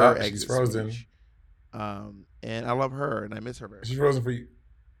loved her exit she's frozen. speech. And I love her, and I miss her very much. She's frozen for you.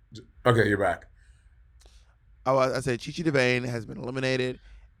 Okay, you're back. Oh, I said Chi Chi DeVayne has been eliminated.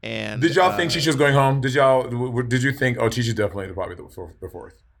 And did y'all think Chi Chi was going home? Did you think? Oh, Chi Chi definitely probably the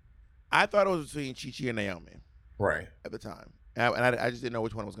fourth. I thought it was between Chi Chi and Naomi. Right at the time, and I just didn't know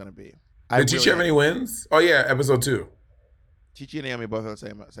which one it was going to be. Did Chi Chi have any wins? Oh yeah, episode 2. Chi Chi and Naomi both have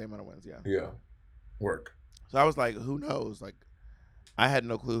the same amount of wins. Yeah. Yeah. Work. So I was like, who knows? Like, I had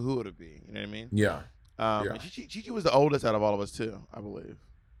no clue who it would be. You know what I mean? Yeah. Chi Chi was the oldest out of all of us too, I believe.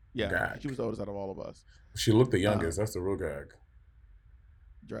 Yeah, Gag. she was the oldest out of all of us. She looked the youngest. That's the real gag.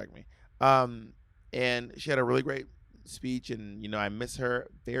 Drag me. And she had a really great speech, and I miss her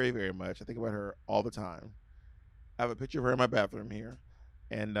very, very much. I think about her all the time. I have a picture of her in my bathroom here,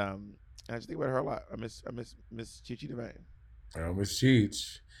 and I just think about her a lot. I miss Chi Chi DeVayne. Oh, Miss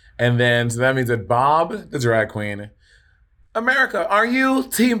Cheech. And then so that means that Bob, the drag queen. America, are you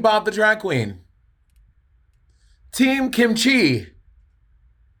Team Bob the drag queen? Team Kimchi?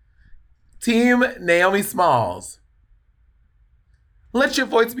 Team Naomi Smalls? Let your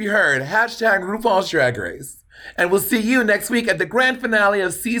voice be heard. Hashtag RuPaul's Drag Race. And we'll see you next week at the grand finale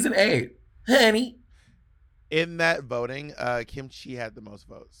of season 8. Honey. In that voting, Kimchi had the most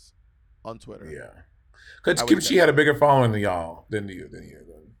votes on Twitter. Yeah. Because Kimchi had a bigger following than y'all, than you.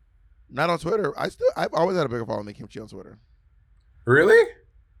 Not on Twitter. I've always had a bigger following than Kimchi on Twitter. Really?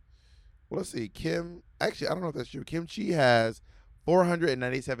 Well, let's see. Actually, I don't know if that's true. Kimchi has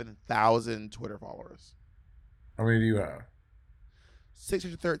 497,000 Twitter followers. How many do you have?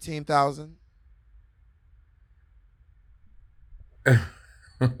 613,000.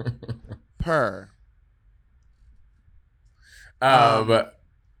 Per. But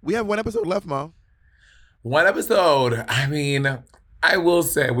we have one episode left, Mo. One episode. I mean, I will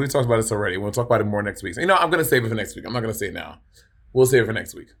say, we talked about this already. We'll talk about it more next week. So, I'm going to save it for next week. I'm not going to say it now. We'll save it for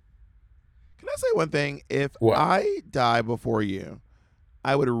next week. Can I say one thing? If what? I die before you,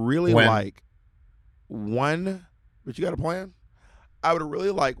 I would really like one, but you got a plan? I would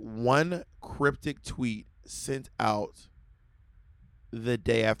really like one cryptic tweet sent out the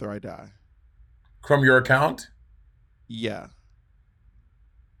day after I die. From your account? Yeah.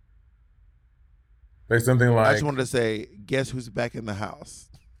 Like something like... I just wanted to say, guess who's back in the house?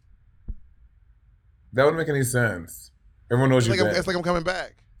 That wouldn't make any sense. Everyone knows you're dead. It's like I'm coming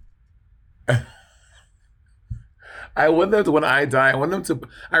back. I want them to, when I die, I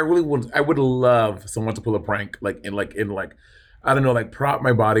would love someone to pull a prank, like, I don't know, like prop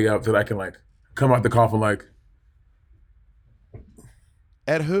my body up so that I can like come out the coffin like.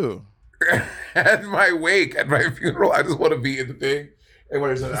 At who? At my wake, at my funeral. I just want to be in the thing.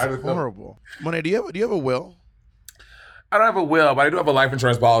 That's horrible. Monet, do you have a will? I don't have a will, but I do have a life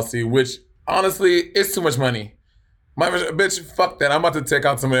insurance policy, which honestly, it's too much money. Bitch, fuck that. I'm about to take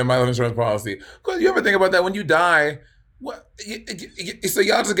out some of my life insurance policy. Because you ever think about that when you die? What? So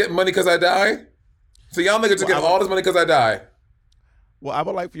y'all just get money because I die? So y'all niggas just get all this money because I die? Well, I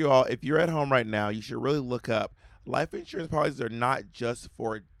would like for you all, if you're at home right now, you should really look up. Life insurance policies are not just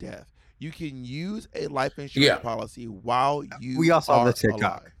for death. You can use a life insurance policy while you we also are have the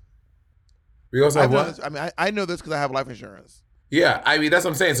TikTok. alive. We also have what? I mean, I know this because I have life insurance. Yeah, I mean that's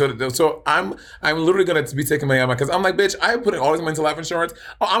what I'm saying. So I'm literally gonna be taking money out because I'm like, bitch, I'm putting all this money into life insurance.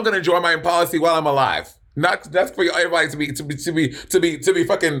 Oh, I'm gonna enjoy my policy while I'm alive. Not that's for everybody to be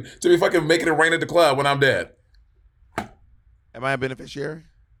fucking making it rain at the club when I'm dead. Am I a beneficiary?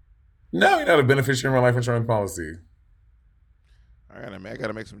 No, you're not a beneficiary of my life insurance policy. I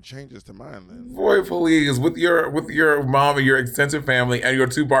gotta make some changes to mine then. Boy, please, with your mom and your extensive family and your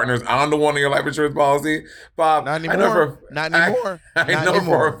 2 partners, I'm the one in your life insurance policy, Bob. Not anymore. I know Not anymore. I Not know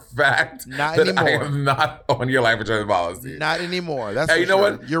anymore. for a fact Not that anymore. I am not on your life insurance policy. Not anymore. That's And for you know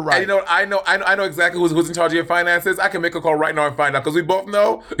sure. what? You're right. And you know what? I know exactly who's in charge of your finances. I can make a call right now and find out because we both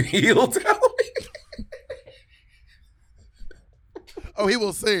know he'll tell me. Oh, he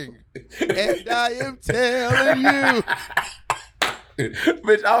will sing. And I am telling you.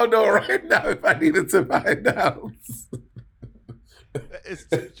 Bitch, I don't know right now if I needed to find out.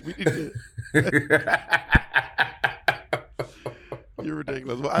 We need to. You're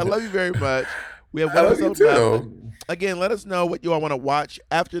ridiculous. Well, I love you very much. We have one episode left. Again, let us know what you all want to watch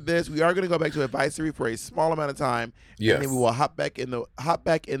after this. We are going to go back to advisory for a small amount of time. Yes. And then we will hop back in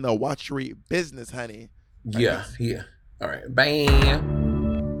the Watchery business, honey. Yeah. All right. Bam.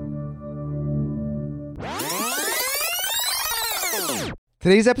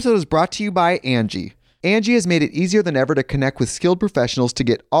 Today's episode is brought to you by Angie. Angie has made it easier than ever to connect with skilled professionals to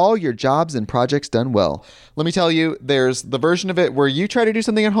get all your jobs and projects done well. Let me tell you, there's the version of it where you try to do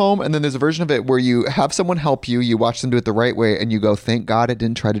something at home, and then there's a version of it where you have someone help you, you watch them do it the right way, and you go, thank God I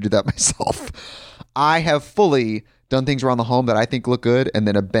didn't try to do that myself. I have fully done things around the home that I think look good, and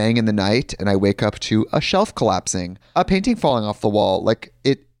then a bang in the night, and I wake up to a shelf collapsing, a painting falling off the wall.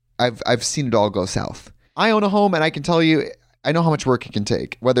 I've seen it all go south. I own a home, and I can tell you, I know how much work it can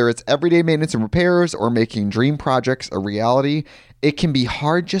take. Whether it's everyday maintenance and repairs or making dream projects a reality, it can be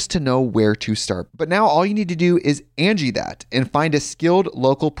hard just to know where to start. But now all you need to do is Angie that and find a skilled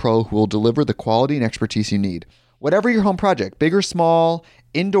local pro who will deliver the quality and expertise you need. Whatever your home project, big or small,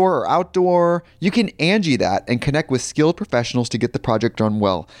 indoor or outdoor, you can Angie that and connect with skilled professionals to get the project done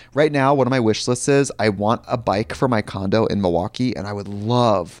well. Right now, one of my wish lists is I want a bike for my condo in Milwaukee, and I would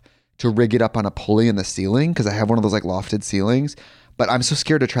love to rig it up on a pulley in the ceiling because I have one of those like lofted ceilings, but I'm so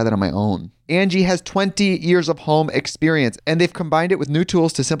scared to try that on my own. Angie has 20 years of home experience, and they've combined it with new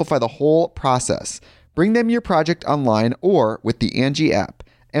tools to simplify the whole process. Bring them your project online or with the Angie app.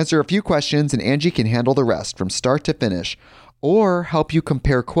 Answer a few questions and Angie can handle the rest from start to finish, or help you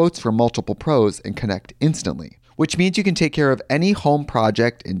compare quotes from multiple pros and connect instantly, which means you can take care of any home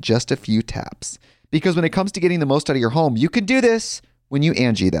project in just a few taps. Because when it comes to getting the most out of your home, you can do this when you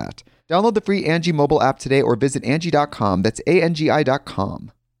Angie that. Download the free Angie mobile app today or visit Angie.com. That's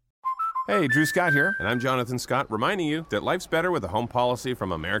ANGI.com. Hey, Drew Scott here, and I'm Jonathan Scott, reminding you that life's better with a home policy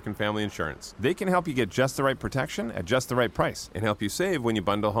from American Family Insurance. They can help you get just the right protection at just the right price and help you save when you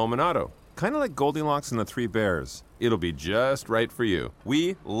bundle home and auto. Kind of like Goldilocks and the Three Bears. It'll be just right for you.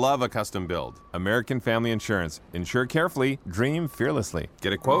 We love a custom build. American Family Insurance. Insure carefully, dream fearlessly.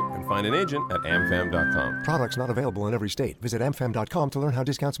 Get a quote and find an agent at amfam.com. Products not available in every state. Visit amfam.com to learn how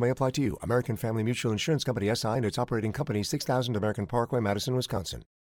discounts may apply to you. American Family Mutual Insurance Company, SI, and its operating company, 6000 American Parkway, Madison, Wisconsin.